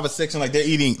child is 5 or 6 and like they're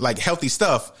eating like healthy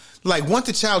stuff, like once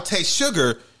the child tastes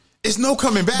sugar, it's no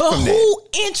coming back from that. But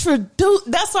who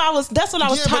introduced? That's what I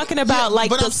was talking about, like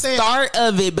the start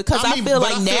of it. Because I feel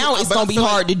like now it's gonna be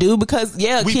hard to do because we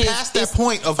kids, passed that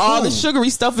point of all the sugary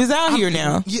stuff is out here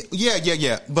now.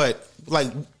 Yeah. But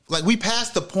like we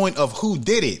passed the point of who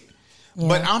did it. Yeah.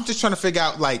 But I'm just trying to figure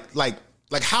out like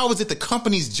how is it the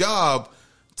company's job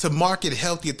to market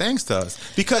healthier things to us?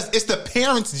 Because it's the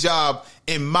parents' job,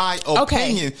 in my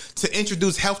opinion, to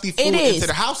introduce healthy food into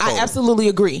the household. I absolutely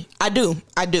agree. I do.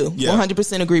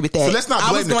 100% agree with that. So let's not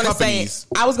blame the companies.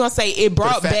 I was going to say it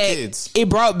brought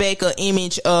back an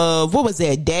image of, what was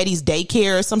that, Daddy's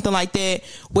Daycare or something like that,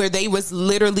 where they was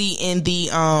literally in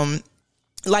the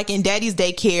like in Daddy's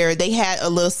Daycare, they had a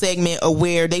little segment of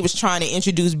where they was trying to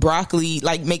introduce broccoli,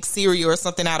 like make cereal or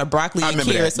something out of broccoli and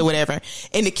carrots or whatever.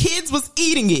 And the kids was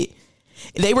eating it.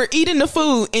 They were eating the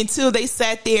food until they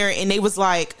sat there and they was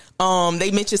like,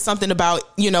 they mentioned something about,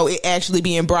 you know, it actually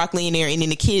being broccoli in there, and then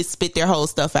the kids spit their whole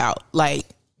stuff out. Like,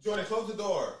 Jordan, close the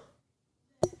door.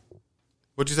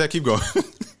 What you said? Keep going.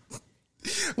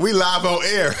 We live on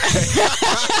air.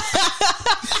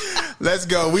 Let's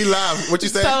go. We live. What you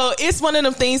say? So it's one of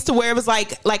them things to where it was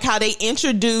like how they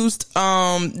introduced,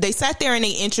 they sat there and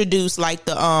they introduced like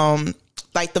the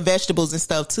vegetables and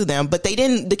stuff to them, but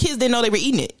the kids didn't know they were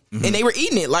eating it. Mm-hmm. And they were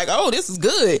eating it like, oh, this is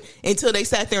good, until they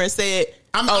sat there and said,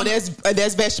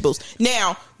 that's vegetables.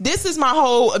 Now, this is my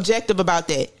whole objective about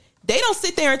that. They don't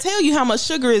sit there and tell you how much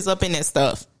sugar is up in that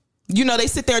stuff. You know, they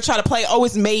sit there and try to play, oh,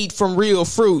 it's made from real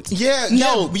fruit. But as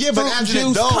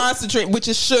an adult, concentrate, which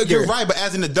is sugar. You're right, but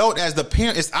as an adult, as the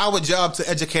parent, it's our job to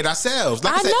educate ourselves.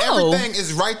 Like I said, everything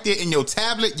is right there in your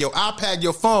tablet, your iPad,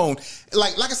 your phone.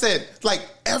 Like I said, like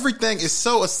everything is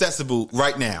so accessible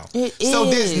right now. So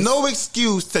there's no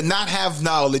excuse to not have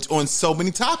knowledge on so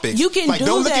many topics. You can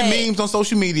don't look at memes on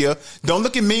social media. Don't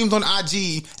look at memes on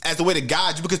IG as a way to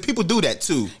guide you, because people do that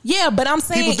too. Yeah, but I'm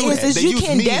saying you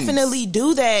can definitely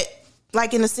do that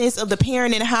like in the sense of the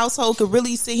parent in the household could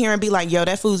really sit here and be like, yo,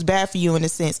 that food's bad for you in a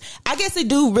sense. I guess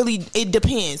it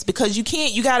depends, because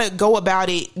you got to go about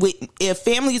it with, if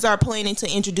families are planning to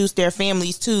introduce their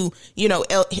families to, you know,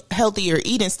 healthier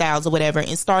eating styles or whatever,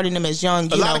 and starting them as young,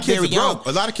 very young.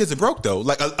 A lot of kids are broke though.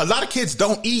 Like a lot of kids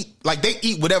don't eat, like they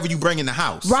eat whatever you bring in the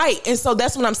house. Right. And so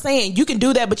that's what I'm saying. You can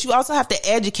do that, but you also have to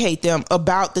educate them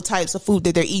about the types of food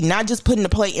that they're eating, not just putting the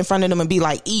plate in front of them and be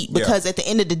like, eat, because at the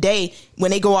end of the day,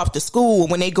 when they go off to school,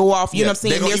 when they go off, you know what I'm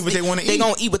saying? They're going to eat what they want to eat. They're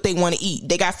going to eat what they want to eat.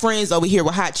 They got friends over here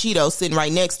with hot Cheetos sitting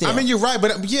right next to them. I mean, you're right,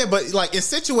 but like in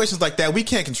situations like that, we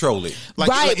can't control it. Like,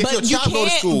 right, like if but your child go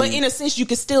to school, but in a sense, you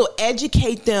can still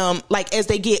educate them, like as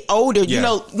they get older, you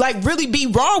know, like really be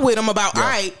raw with them about, all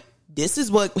right, this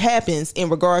is what happens in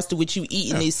regards to what you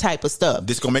eat and this type of stuff.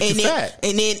 This gonna make you fat.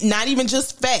 And then not even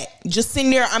just fat, just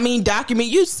sitting there. I mean,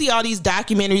 you see all these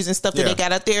documentaries and stuff that they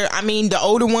got out there. I mean, the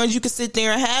older ones, you can sit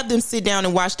there and have them sit down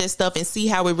and watch that stuff and see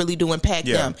how it really do impact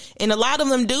them. And a lot of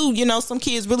them do, you know, some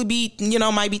kids really be, you know,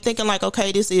 might be thinking like,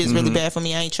 okay, this is really bad for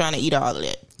me. I ain't trying to eat all of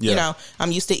that. You know,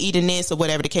 I'm used to eating this or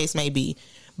whatever the case may be.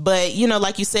 But, you know,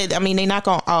 like you said, I mean, they're not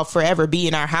going to forever be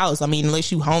in our house. I mean,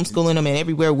 unless you homeschooling them and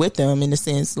everywhere with them, in a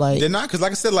sense. Like, they're not, because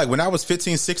like I said, like when I was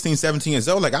 15, 16, 17 years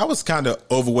old, like I was kind of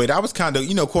overweight. I was kind of,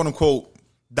 you know, quote unquote,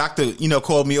 doctor, you know,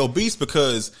 called me obese,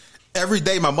 because every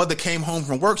day my mother came home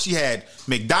from work, she had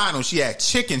McDonald's, she had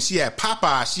chicken, she had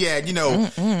Popeye, she had, you know,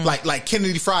 like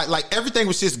Kennedy Fried, like everything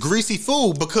was just greasy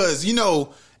food, because, you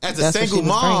know, as a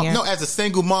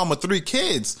single mom of 3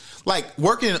 kids, like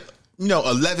working, you know,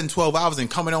 11, 12 hours and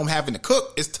coming home having to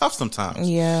cook is tough sometimes.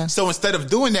 Yeah. So instead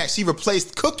of doing that, she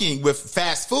replaced cooking with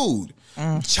fast food,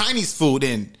 Chinese food,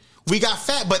 and we got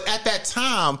fat. But at that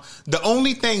time, the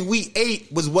only thing we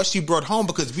ate was what she brought home,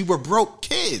 because we were broke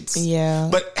kids. Yeah.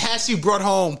 But had she brought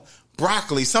home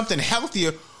broccoli, something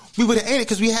healthier, we would have ate it,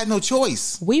 because we had no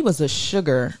choice. We was a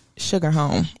sugar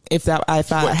home. If I had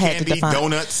candy, to define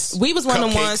donuts, we was one cupcakes.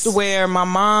 of the ones to where my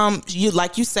mom,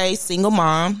 like you say, single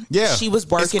mom. Yeah, she was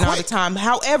working all the time.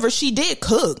 However, she did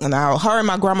cook. Now, her and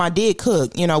my grandma did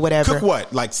cook. You know, whatever. Cook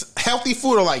what? Like healthy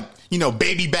food, or like, you know,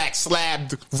 baby back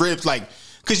slabbed ribs, like.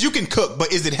 Because you can cook,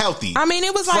 but is it healthy? I mean,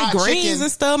 it was like greens chicken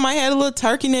and stuff. Might had a little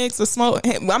turkey necks or smoke.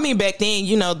 I mean, back then,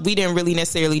 you know, we didn't really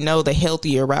necessarily know the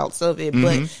healthier routes of it.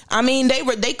 But I mean,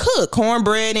 they cooked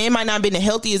cornbread, and it might not have been the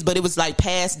healthiest, but it was like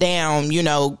passed down, you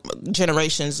know,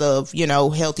 generations of, you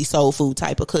know, healthy soul food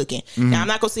type of cooking. Now, I'm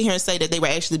not gonna sit here and say that they were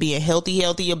actually being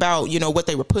healthy about, you know, what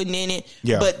they were putting in it.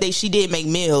 Yeah. But she did make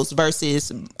meals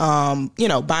versus, you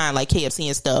know, buying like KFC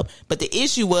and stuff. But the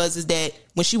issue is that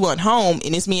when she went home,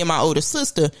 and it's me and my older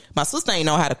sister, my sister ain't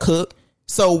know how to cook.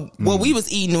 So what we was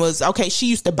eating was, okay, she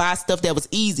used to buy stuff that was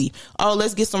easy. Oh,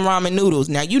 let's get some ramen noodles.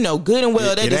 Now, you know good and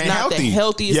well that is not the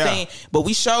healthiest thing. But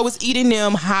we sure was eating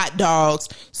them hot dogs,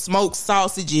 smoked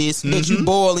sausages that you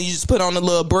boil and you just put on a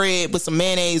little bread with some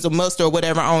mayonnaise or mustard or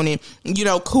whatever on it. You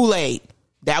know, Kool-Aid.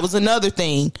 That was another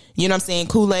thing. You know what I'm saying?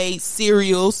 Kool-Aid,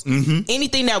 cereals,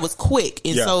 anything that was quick.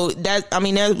 And so that, I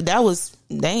mean,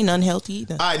 they ain't unhealthy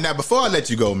either. All right, now before I let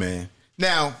you go, man.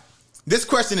 Now, this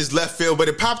question is left field, but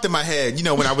it popped in my head, you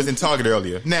know, when I was in Target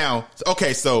earlier. Now,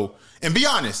 okay, so, and be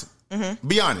honest.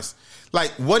 Be honest.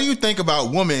 Like, what do you think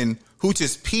about women who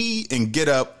just pee and get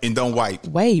up and don't wipe?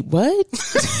 Wait, what?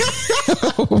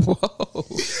 Whoa.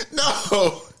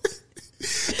 No.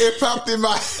 It popped in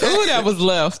my head. Ooh, that was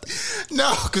left.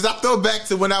 No, because I throw back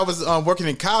to when I was working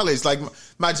in college. Like,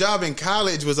 my job in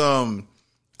college was, I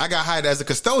got hired as a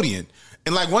custodian.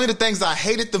 And, like, one of the things I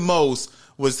hated the most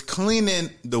was cleaning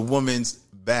the woman's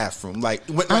bathroom. Like,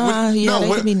 when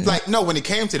it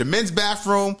came to the men's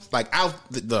bathroom, like out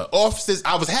the offices,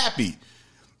 I was happy.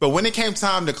 But when it came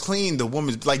time to clean the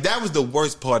woman's, like, that was the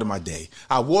worst part of my day.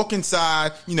 I walk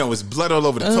inside, you know, it's blood all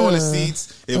over the toilet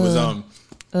seats. It was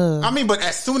I mean, but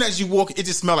as soon as you walk, it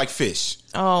just smelled like fish.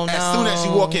 Oh, no. As soon as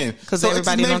you walk in. Because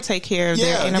everybody don't take care of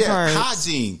their inner parts.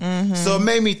 Hygiene. So it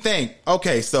made me think,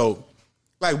 okay, so,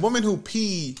 like, women who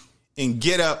pee and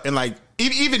get up and, like,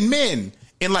 even men,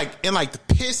 and like the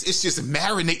piss is just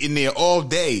marinating there all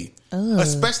day.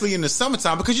 Especially in the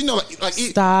summertime, because, you know, like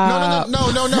stop. No,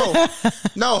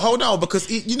 hold on, because,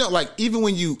 you know, like, even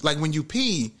when you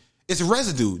pee, it's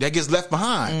residue that gets left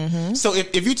behind. So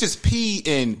if you just pee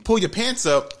and pull your pants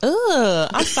up,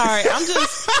 I'm sorry, I'm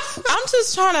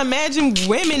just trying to imagine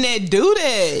women that do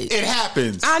that. It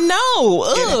happens. I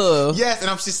know. Yes, and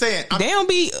I'm just saying, they don't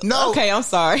be okay. I'm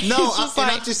sorry. No,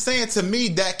 I'm just saying, to me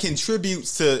that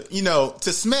contributes to, you know,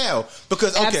 to smell,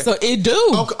 because it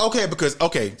do. Okay, because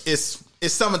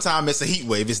it's summertime, it's a heat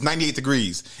wave, it's 98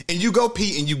 degrees, and you go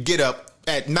pee and you get up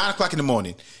at 9 o'clock in the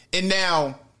morning, and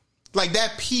now Like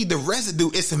that pee, the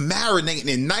residue, it's marinating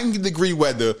in 90-degree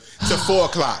weather to 4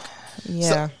 o'clock.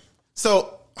 Yeah.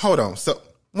 So hold on. So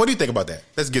what do you think about that?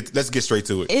 Let's get straight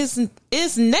to it.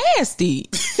 It's nasty.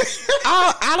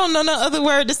 I don't know no other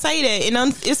word to say that,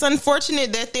 and it's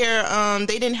unfortunate that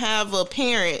they didn't have a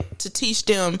parent to teach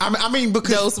them. I mean,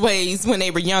 because those ways when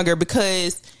they were younger,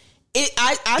 because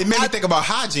it made me think about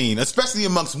hygiene, especially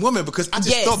amongst women, because I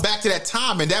just thought back to that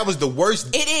time, and that was the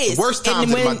worst. It is the worst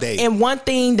times in my day. And one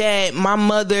thing that my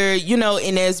mother,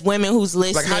 and as women who's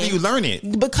listening, like, how do you learn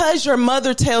it? Because your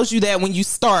mother tells you that when you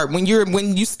start around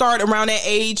that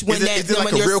age, when is it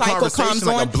like a your real cycle conversation, comes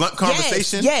like on, a blunt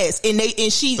conversation? Yes, and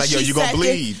she like, yo, you gonna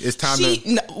bleed? It's time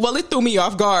to. Well, it threw me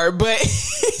off guard, but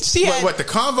she had what, the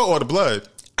convo or the blood?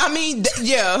 I mean,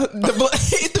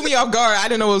 it threw me off guard. I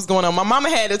didn't know what was going on. My mama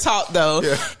had to talk though,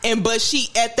 but she,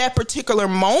 at that particular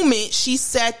moment, she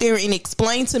sat there and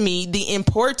explained to me the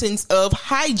importance of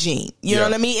hygiene. You know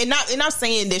what I mean? And not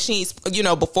saying that she's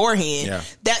beforehand. Yeah.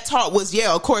 That talk was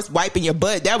of course, wiping your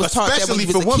butt. That was taught that when you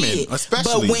was a kid.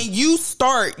 Especially, but when you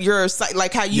start your,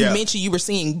 like how you mentioned, you were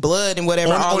seeing blood and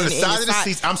whatever on the side of the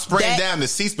seats. I'm spraying down the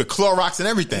seats with Clorox and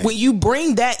everything. When you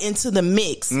bring that into the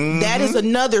mix, that is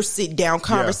another sit down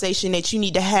conversation that you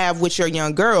need to have with your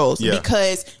young girls,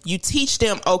 because you teach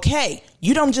them, okay,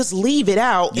 you don't just leave it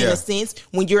out in a sense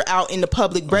when you're out in the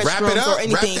public restrooms or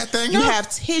anything. You have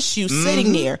tissue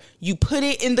sitting there. You put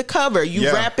it in the cover.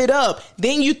 You wrap it up.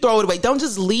 Then you throw it away. Don't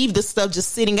just leave the stuff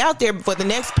just sitting out there for the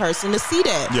next person to see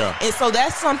that. Yeah. And so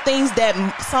that's some things that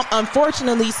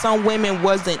unfortunately some women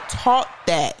wasn't taught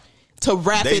that. To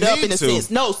wrap it up in a sense.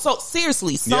 No, so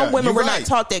seriously, some women were not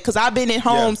taught that, because I've been in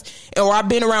homes or I've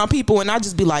been around people and I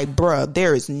just be like, bruh,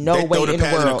 there is no way in the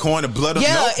world. In the corner, blood up.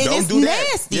 Yeah, and don't it's do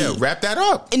nasty. That. Yeah, wrap that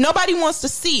up. And nobody wants to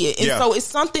see it. And so it's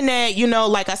something that,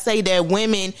 like I say, that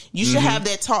women, you should have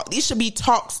that talk. These should be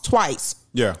talks twice.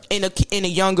 Yeah, in a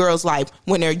young girl's life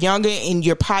when they're younger, and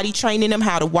you're potty training them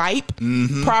how to wipe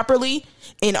properly,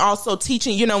 and also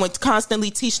teaching, and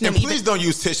constantly teaching them. And please don't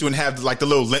use tissue and have like the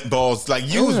little lint balls. Like,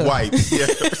 use wipe. Yeah.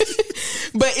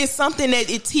 But it's something that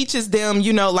it teaches them.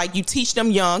 Like you teach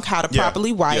them young how to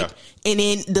properly wipe, and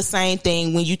then the same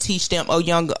thing when you teach them a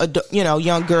young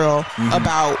girl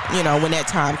about when that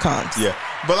time comes. Yeah,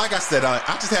 but like I said, I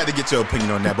just had to get your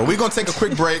opinion on that. But we're gonna take a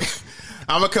quick break.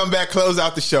 I'm gonna come back, close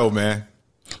out the show, man.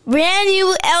 Brand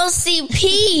new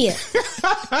LCP.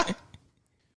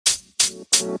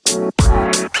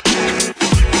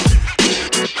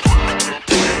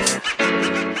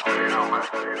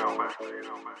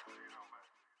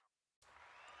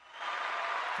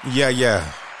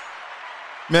 Yeah.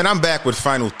 Man, I'm back with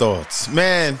final thoughts.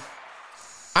 Man,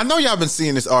 I know y'all been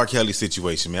seeing this R. Kelly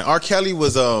situation, man. R. Kelly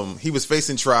was he was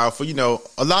facing trial for,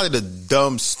 a lot of the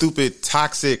dumb, stupid,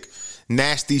 toxic,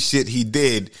 nasty shit he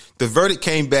did. The verdict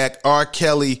came back. R.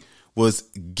 Kelly was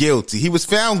guilty. He was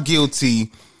found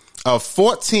guilty of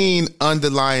 14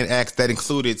 underlying acts that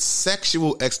included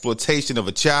sexual exploitation of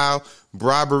a child,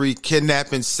 robbery,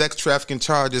 kidnapping, sex trafficking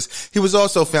charges. He was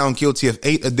also found guilty of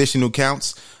 8 additional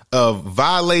counts of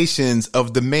violations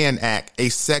of the Mann Act, a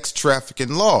sex trafficking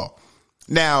law.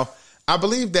 Now, I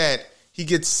believe that he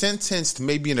gets sentenced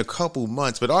maybe in a couple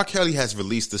months, but R. Kelly has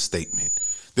released a statement.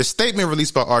 The statement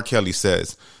released by R. Kelly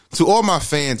says, "To all my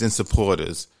fans and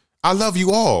supporters, I love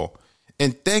you all,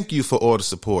 and thank you for all the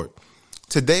support.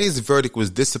 Today's verdict was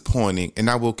disappointing, and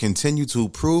I will continue to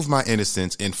prove my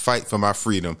innocence and fight for my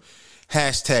freedom.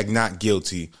 Hashtag not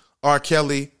guilty. R.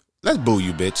 Kelly, let's boo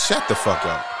you, bitch. Shut the fuck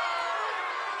up."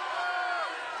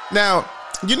 Now,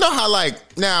 you know how,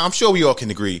 now I'm sure we all can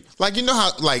agree. You know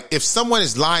how, if someone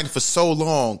is lying for so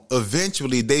long,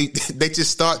 eventually they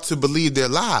just start to believe their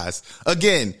lies.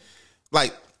 Again,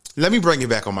 let me bring it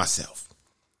back on myself.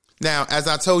 Now, as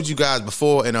I told you guys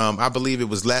before, and I believe it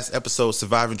was last episode,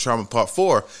 Surviving Trauma Part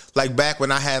 4, back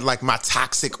when I had my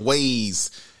toxic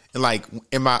ways, and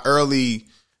in my early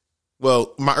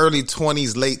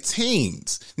 20s, late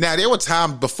teens. Now, there were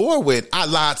times before when I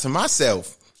lied to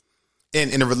myself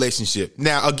in a relationship.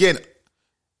 Now, again,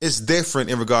 it's different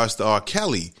in regards to R.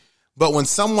 Kelly. But when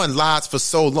someone lies for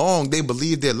so long, they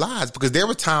believe their lies, because there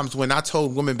were times when I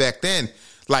told women back then,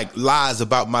 lies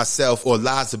about myself or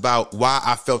lies about why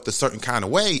I felt a certain kind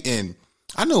of way. And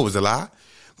I knew it was a lie.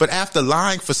 But after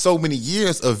lying for so many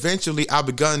years, eventually I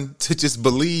begun to just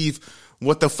believe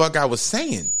what the fuck I was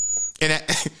saying. And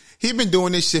he's been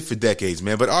doing this shit for decades,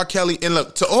 man. But R. Kelly, and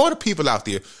look, to all the people out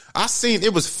there, I seen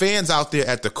it was fans out there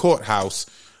at the courthouse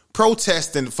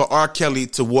protesting for R. Kelly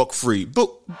to walk free.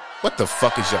 But what the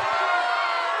fuck is y'all?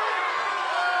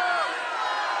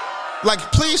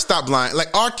 Please stop lying.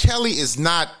 R. Kelly is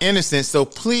not innocent, so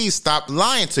please stop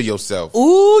lying to yourself.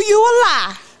 Ooh, you a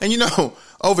lie. And,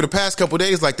 over the past couple of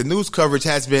days, like the news coverage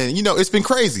has been, it's been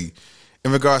crazy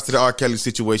in regards to the R. Kelly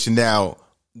situation. Now,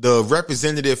 the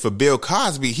representative for Bill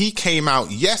Cosby, he came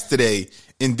out yesterday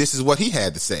and this is what he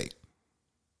had to say.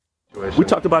 We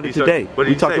talked about it today. And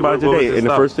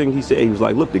the first thing he said, he was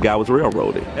like, look, the guy was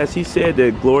railroaded. As he said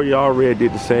that Gloria Allred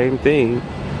did the same thing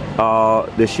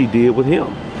that she did with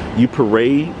him. You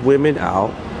parade women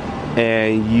out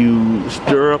and you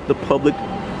stir up the public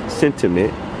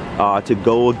sentiment to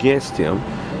go against him.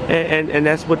 And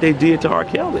that's what they did to R.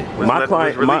 Kelly.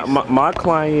 My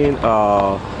client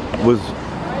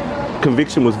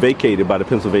conviction was vacated by the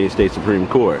Pennsylvania State Supreme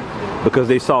Court because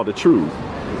they saw the truth.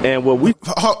 And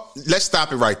let's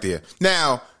stop it right there.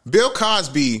 Now, Bill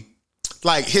Cosby,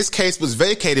 like his case was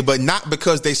vacated, but not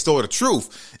because they saw the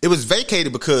truth. It was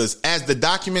vacated because as the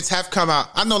documents have come out,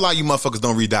 I know a lot of you motherfuckers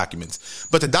don't read documents,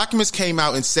 but the documents came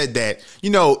out and said that,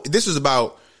 this was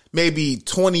about maybe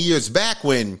 20 years back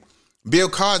when Bill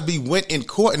Cosby went in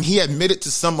court and he admitted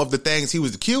to some of the things he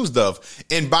was accused of.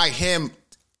 And by him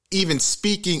even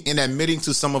speaking and admitting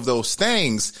to some of those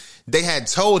things, they had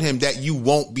told him that you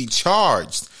won't be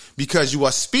charged because you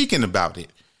are speaking about it.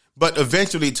 But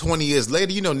eventually, 20 years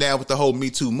later, now with the whole Me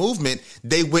Too movement,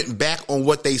 they went back on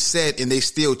what they said and they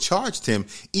still charged him,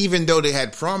 even though they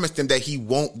had promised him that he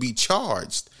won't be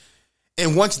charged.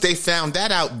 And once they found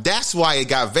that out, that's why it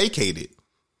got vacated.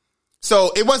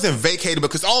 So it wasn't vacated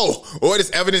because,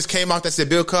 this evidence came out that said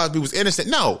Bill Cosby was innocent.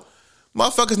 No.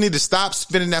 Motherfuckers need to stop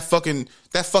spinning that fucking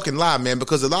lie, man,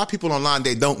 because a lot of people online,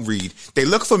 they don't read. They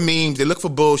look for memes. They look for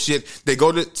bullshit. They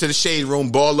go to the shade room,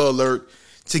 baller alert,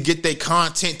 to get their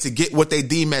content, to get what they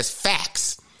deem as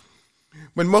facts.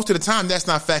 When most of the time, that's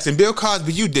not facts. And Bill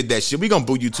Cosby, you did that shit. We gonna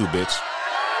boo you too, bitch.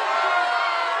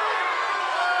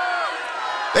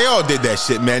 They all did that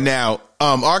shit, man. Now,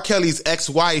 R. Kelly's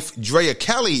ex-wife, Drea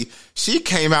Kelly, she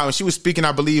came out and she was speaking,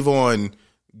 I believe, on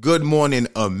Good Morning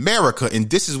America, and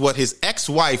this is what his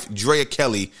ex-wife, Drea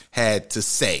Kelly, had to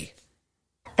say.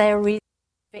 There is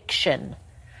fiction.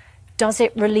 Does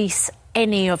it release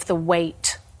any of the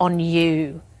weight on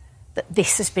you that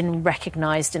this has been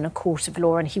recognised in a court of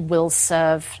law and he will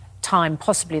serve time,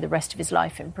 possibly the rest of his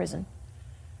life in prison?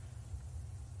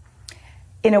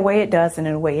 In a way it does, and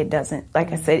in a way it doesn't.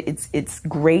 Like I said, it's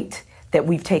great that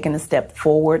we've taken a step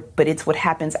forward, but it's what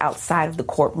happens outside of the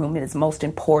courtroom that is most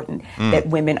important, that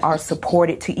women are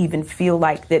supported to even feel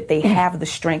like that they have the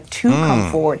strength to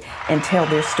come forward and tell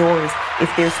their stories.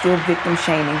 If there's still victim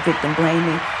shaming, victim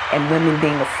blaming, and women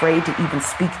being afraid to even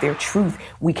speak their truth,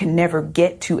 we can never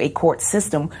get to a court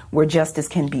system where justice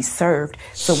can be served.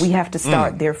 So we have to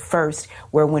start there first,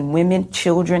 where when women,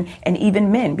 children, and even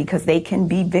men, because they can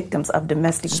be victims of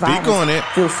domestic violence,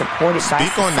 feel supported by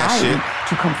society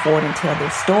to come forward and tell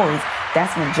their stories,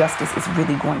 that's when justice is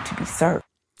really going to be served.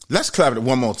 Let's clap it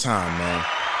one more time, man.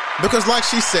 Because like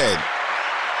she said,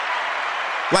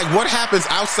 like what happens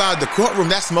outside the courtroom,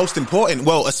 that's most important.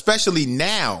 Well, especially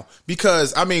now,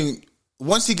 because, I mean,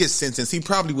 once he gets sentenced, he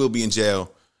probably will be in jail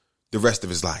the rest of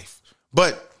his life.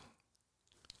 But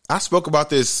I spoke about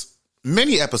this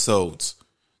many episodes,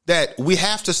 that we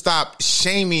have to stop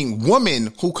shaming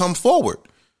women who come forward.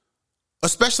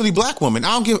 Especially black women.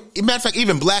 Matter of fact,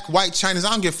 even black, white, Chinese,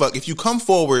 I don't give a fuck. If you come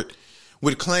forward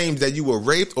with claims that you were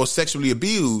raped or sexually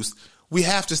abused, we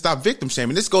have to stop victim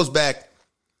shaming. This goes back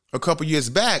a couple years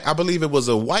back. I believe it was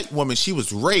a white woman. She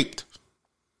was raped.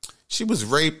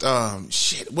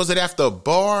 Was it after a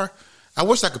bar? I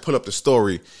wish I could pull up the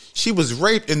story. She was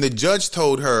raped and the judge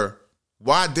told her,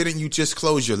 why didn't you just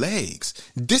close your legs?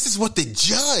 This is what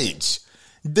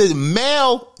the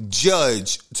male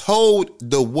judge told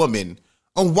the woman,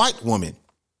 a white woman.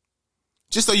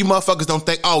 Just so you motherfuckers don't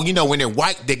think, when they're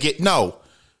white, they get, no.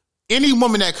 Any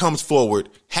woman that comes forward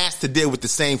has to deal with the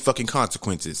same fucking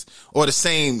consequences or the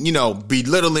same,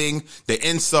 belittling, the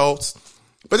insults.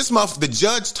 But the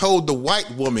judge told the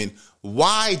white woman,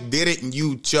 why didn't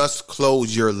you just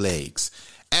close your legs?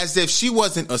 As if she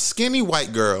wasn't a skinny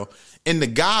white girl and the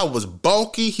guy was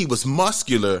bulky, he was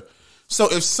muscular. So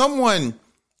if someone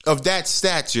of that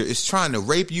stature is trying to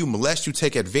rape you, molest you,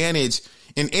 take advantage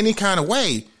in any kind of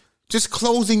way, just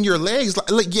closing your legs,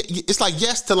 it's like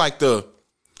yes to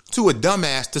to a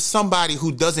dumbass, to somebody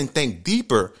who doesn't think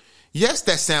deeper. Yes,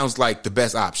 that sounds like the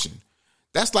best option.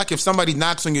 That's like if somebody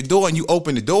knocks on your door and you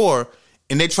open the door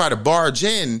and they try to barge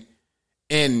in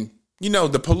and,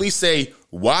 the police say,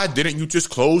 why didn't you just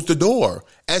close the door?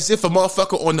 As if a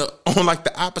motherfucker on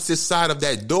the opposite side of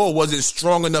that door wasn't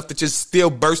strong enough to just still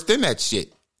burst in that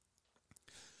shit.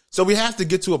 So we have to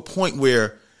get to a point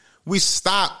where we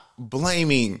stop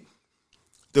blaming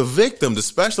the victims,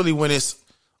 especially when it's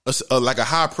like a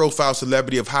high profile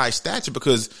celebrity of high stature,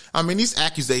 because I mean, these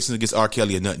accusations against R.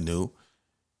 Kelly are nothing new.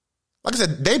 Like I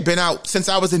said, they've been out since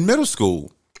I was in middle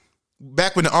school.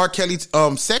 Back when the R. Kelly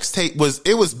sex tape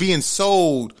was being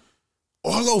sold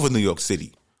all over New York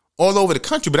City, all over the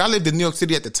country. But I lived in New York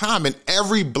City at the time, and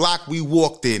every block we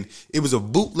walked in, it was a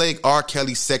bootleg R.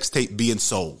 Kelly sex tape being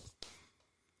sold.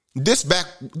 This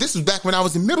was back when I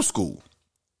was in middle school.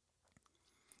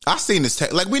 I seen this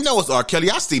tape. Like, we know it's R. Kelly.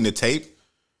 I seen the tape.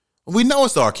 We know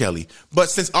it's R. Kelly.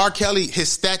 But since R. Kelly, his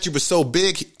stature was so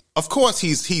big, of course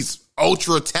he's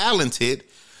ultra talented.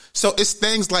 So it's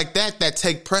things like that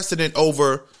take precedent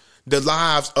over the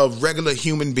lives of regular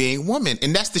human being women.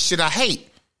 And that's the shit I hate.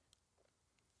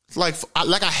 Like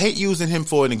I hate using him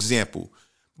for an example.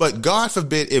 But God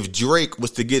forbid if Drake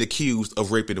was to get accused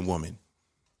of raping a woman.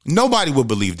 Nobody would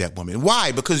believe that woman.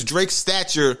 Why? Because Drake's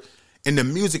stature in the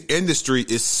music industry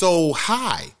is so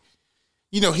high.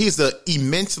 You know, he's an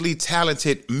immensely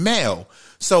talented male.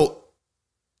 So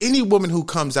any woman who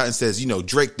comes out and says, you know,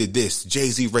 Drake did this,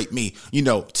 Jay-Z raped me, you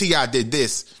know, T.I. did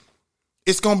this,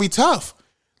 it's going to be tough.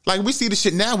 Like, we see the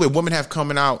shit now where women have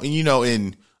coming out and, you know,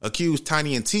 and accused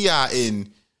Tiny and T.I.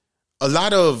 and a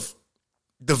lot of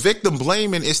the victim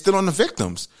blaming is still on the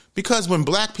victims. Because when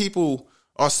black people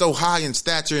are so high in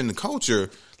stature in the culture,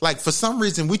 like, for some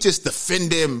reason, we just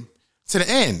defend them to the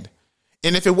end.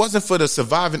 And if it wasn't for the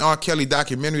Surviving R. Kelly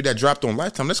documentary that dropped on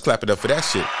Lifetime, let's clap it up for that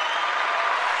shit.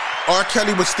 R.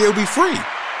 Kelly would still be free,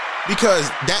 because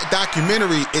that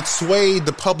documentary, it swayed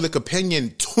the public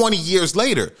opinion 20 years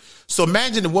later. So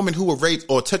imagine a woman who was raped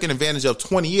or taken advantage of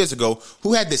 20 years ago,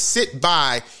 who had to sit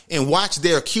by and watch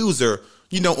their accuser,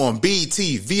 you know, on BET,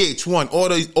 VH1,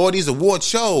 all these award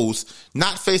shows,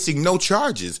 not facing no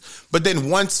charges. But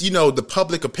then once, you know, the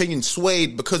public opinion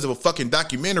swayed because of a fucking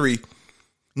documentary,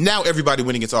 now everybody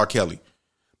went against R. Kelly.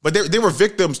 But there were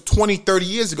victims 20, 30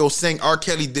 years ago saying R.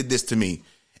 Kelly did this to me.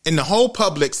 And the whole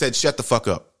public said, shut the fuck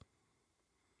up.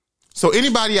 So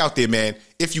anybody out there, man,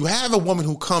 if you have a woman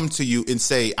who come to you and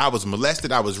say, I was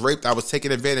molested, I was raped, I was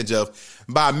taken advantage of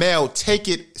by a male, take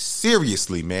it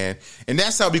seriously, man. And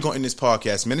that's how we're going to end this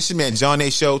podcast, man. This is your man, John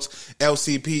A. Schultz,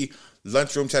 LCP,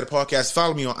 Lunchroom Chatter Podcast.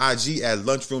 Follow me on IG at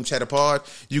Lunchroom Chatter Pod.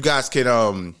 You guys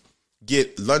can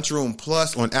get Lunchroom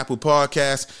Plus on Apple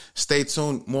Podcasts. Stay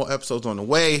tuned. More episodes on the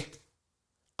way.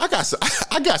 I got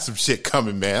some shit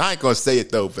coming, man. I ain't gonna say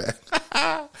it though,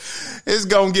 man. It's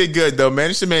gonna get good though, man.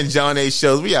 It's your man John A.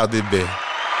 Schultz. We out there, big.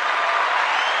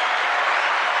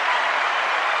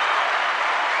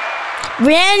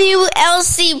 Brand new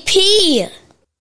LCP.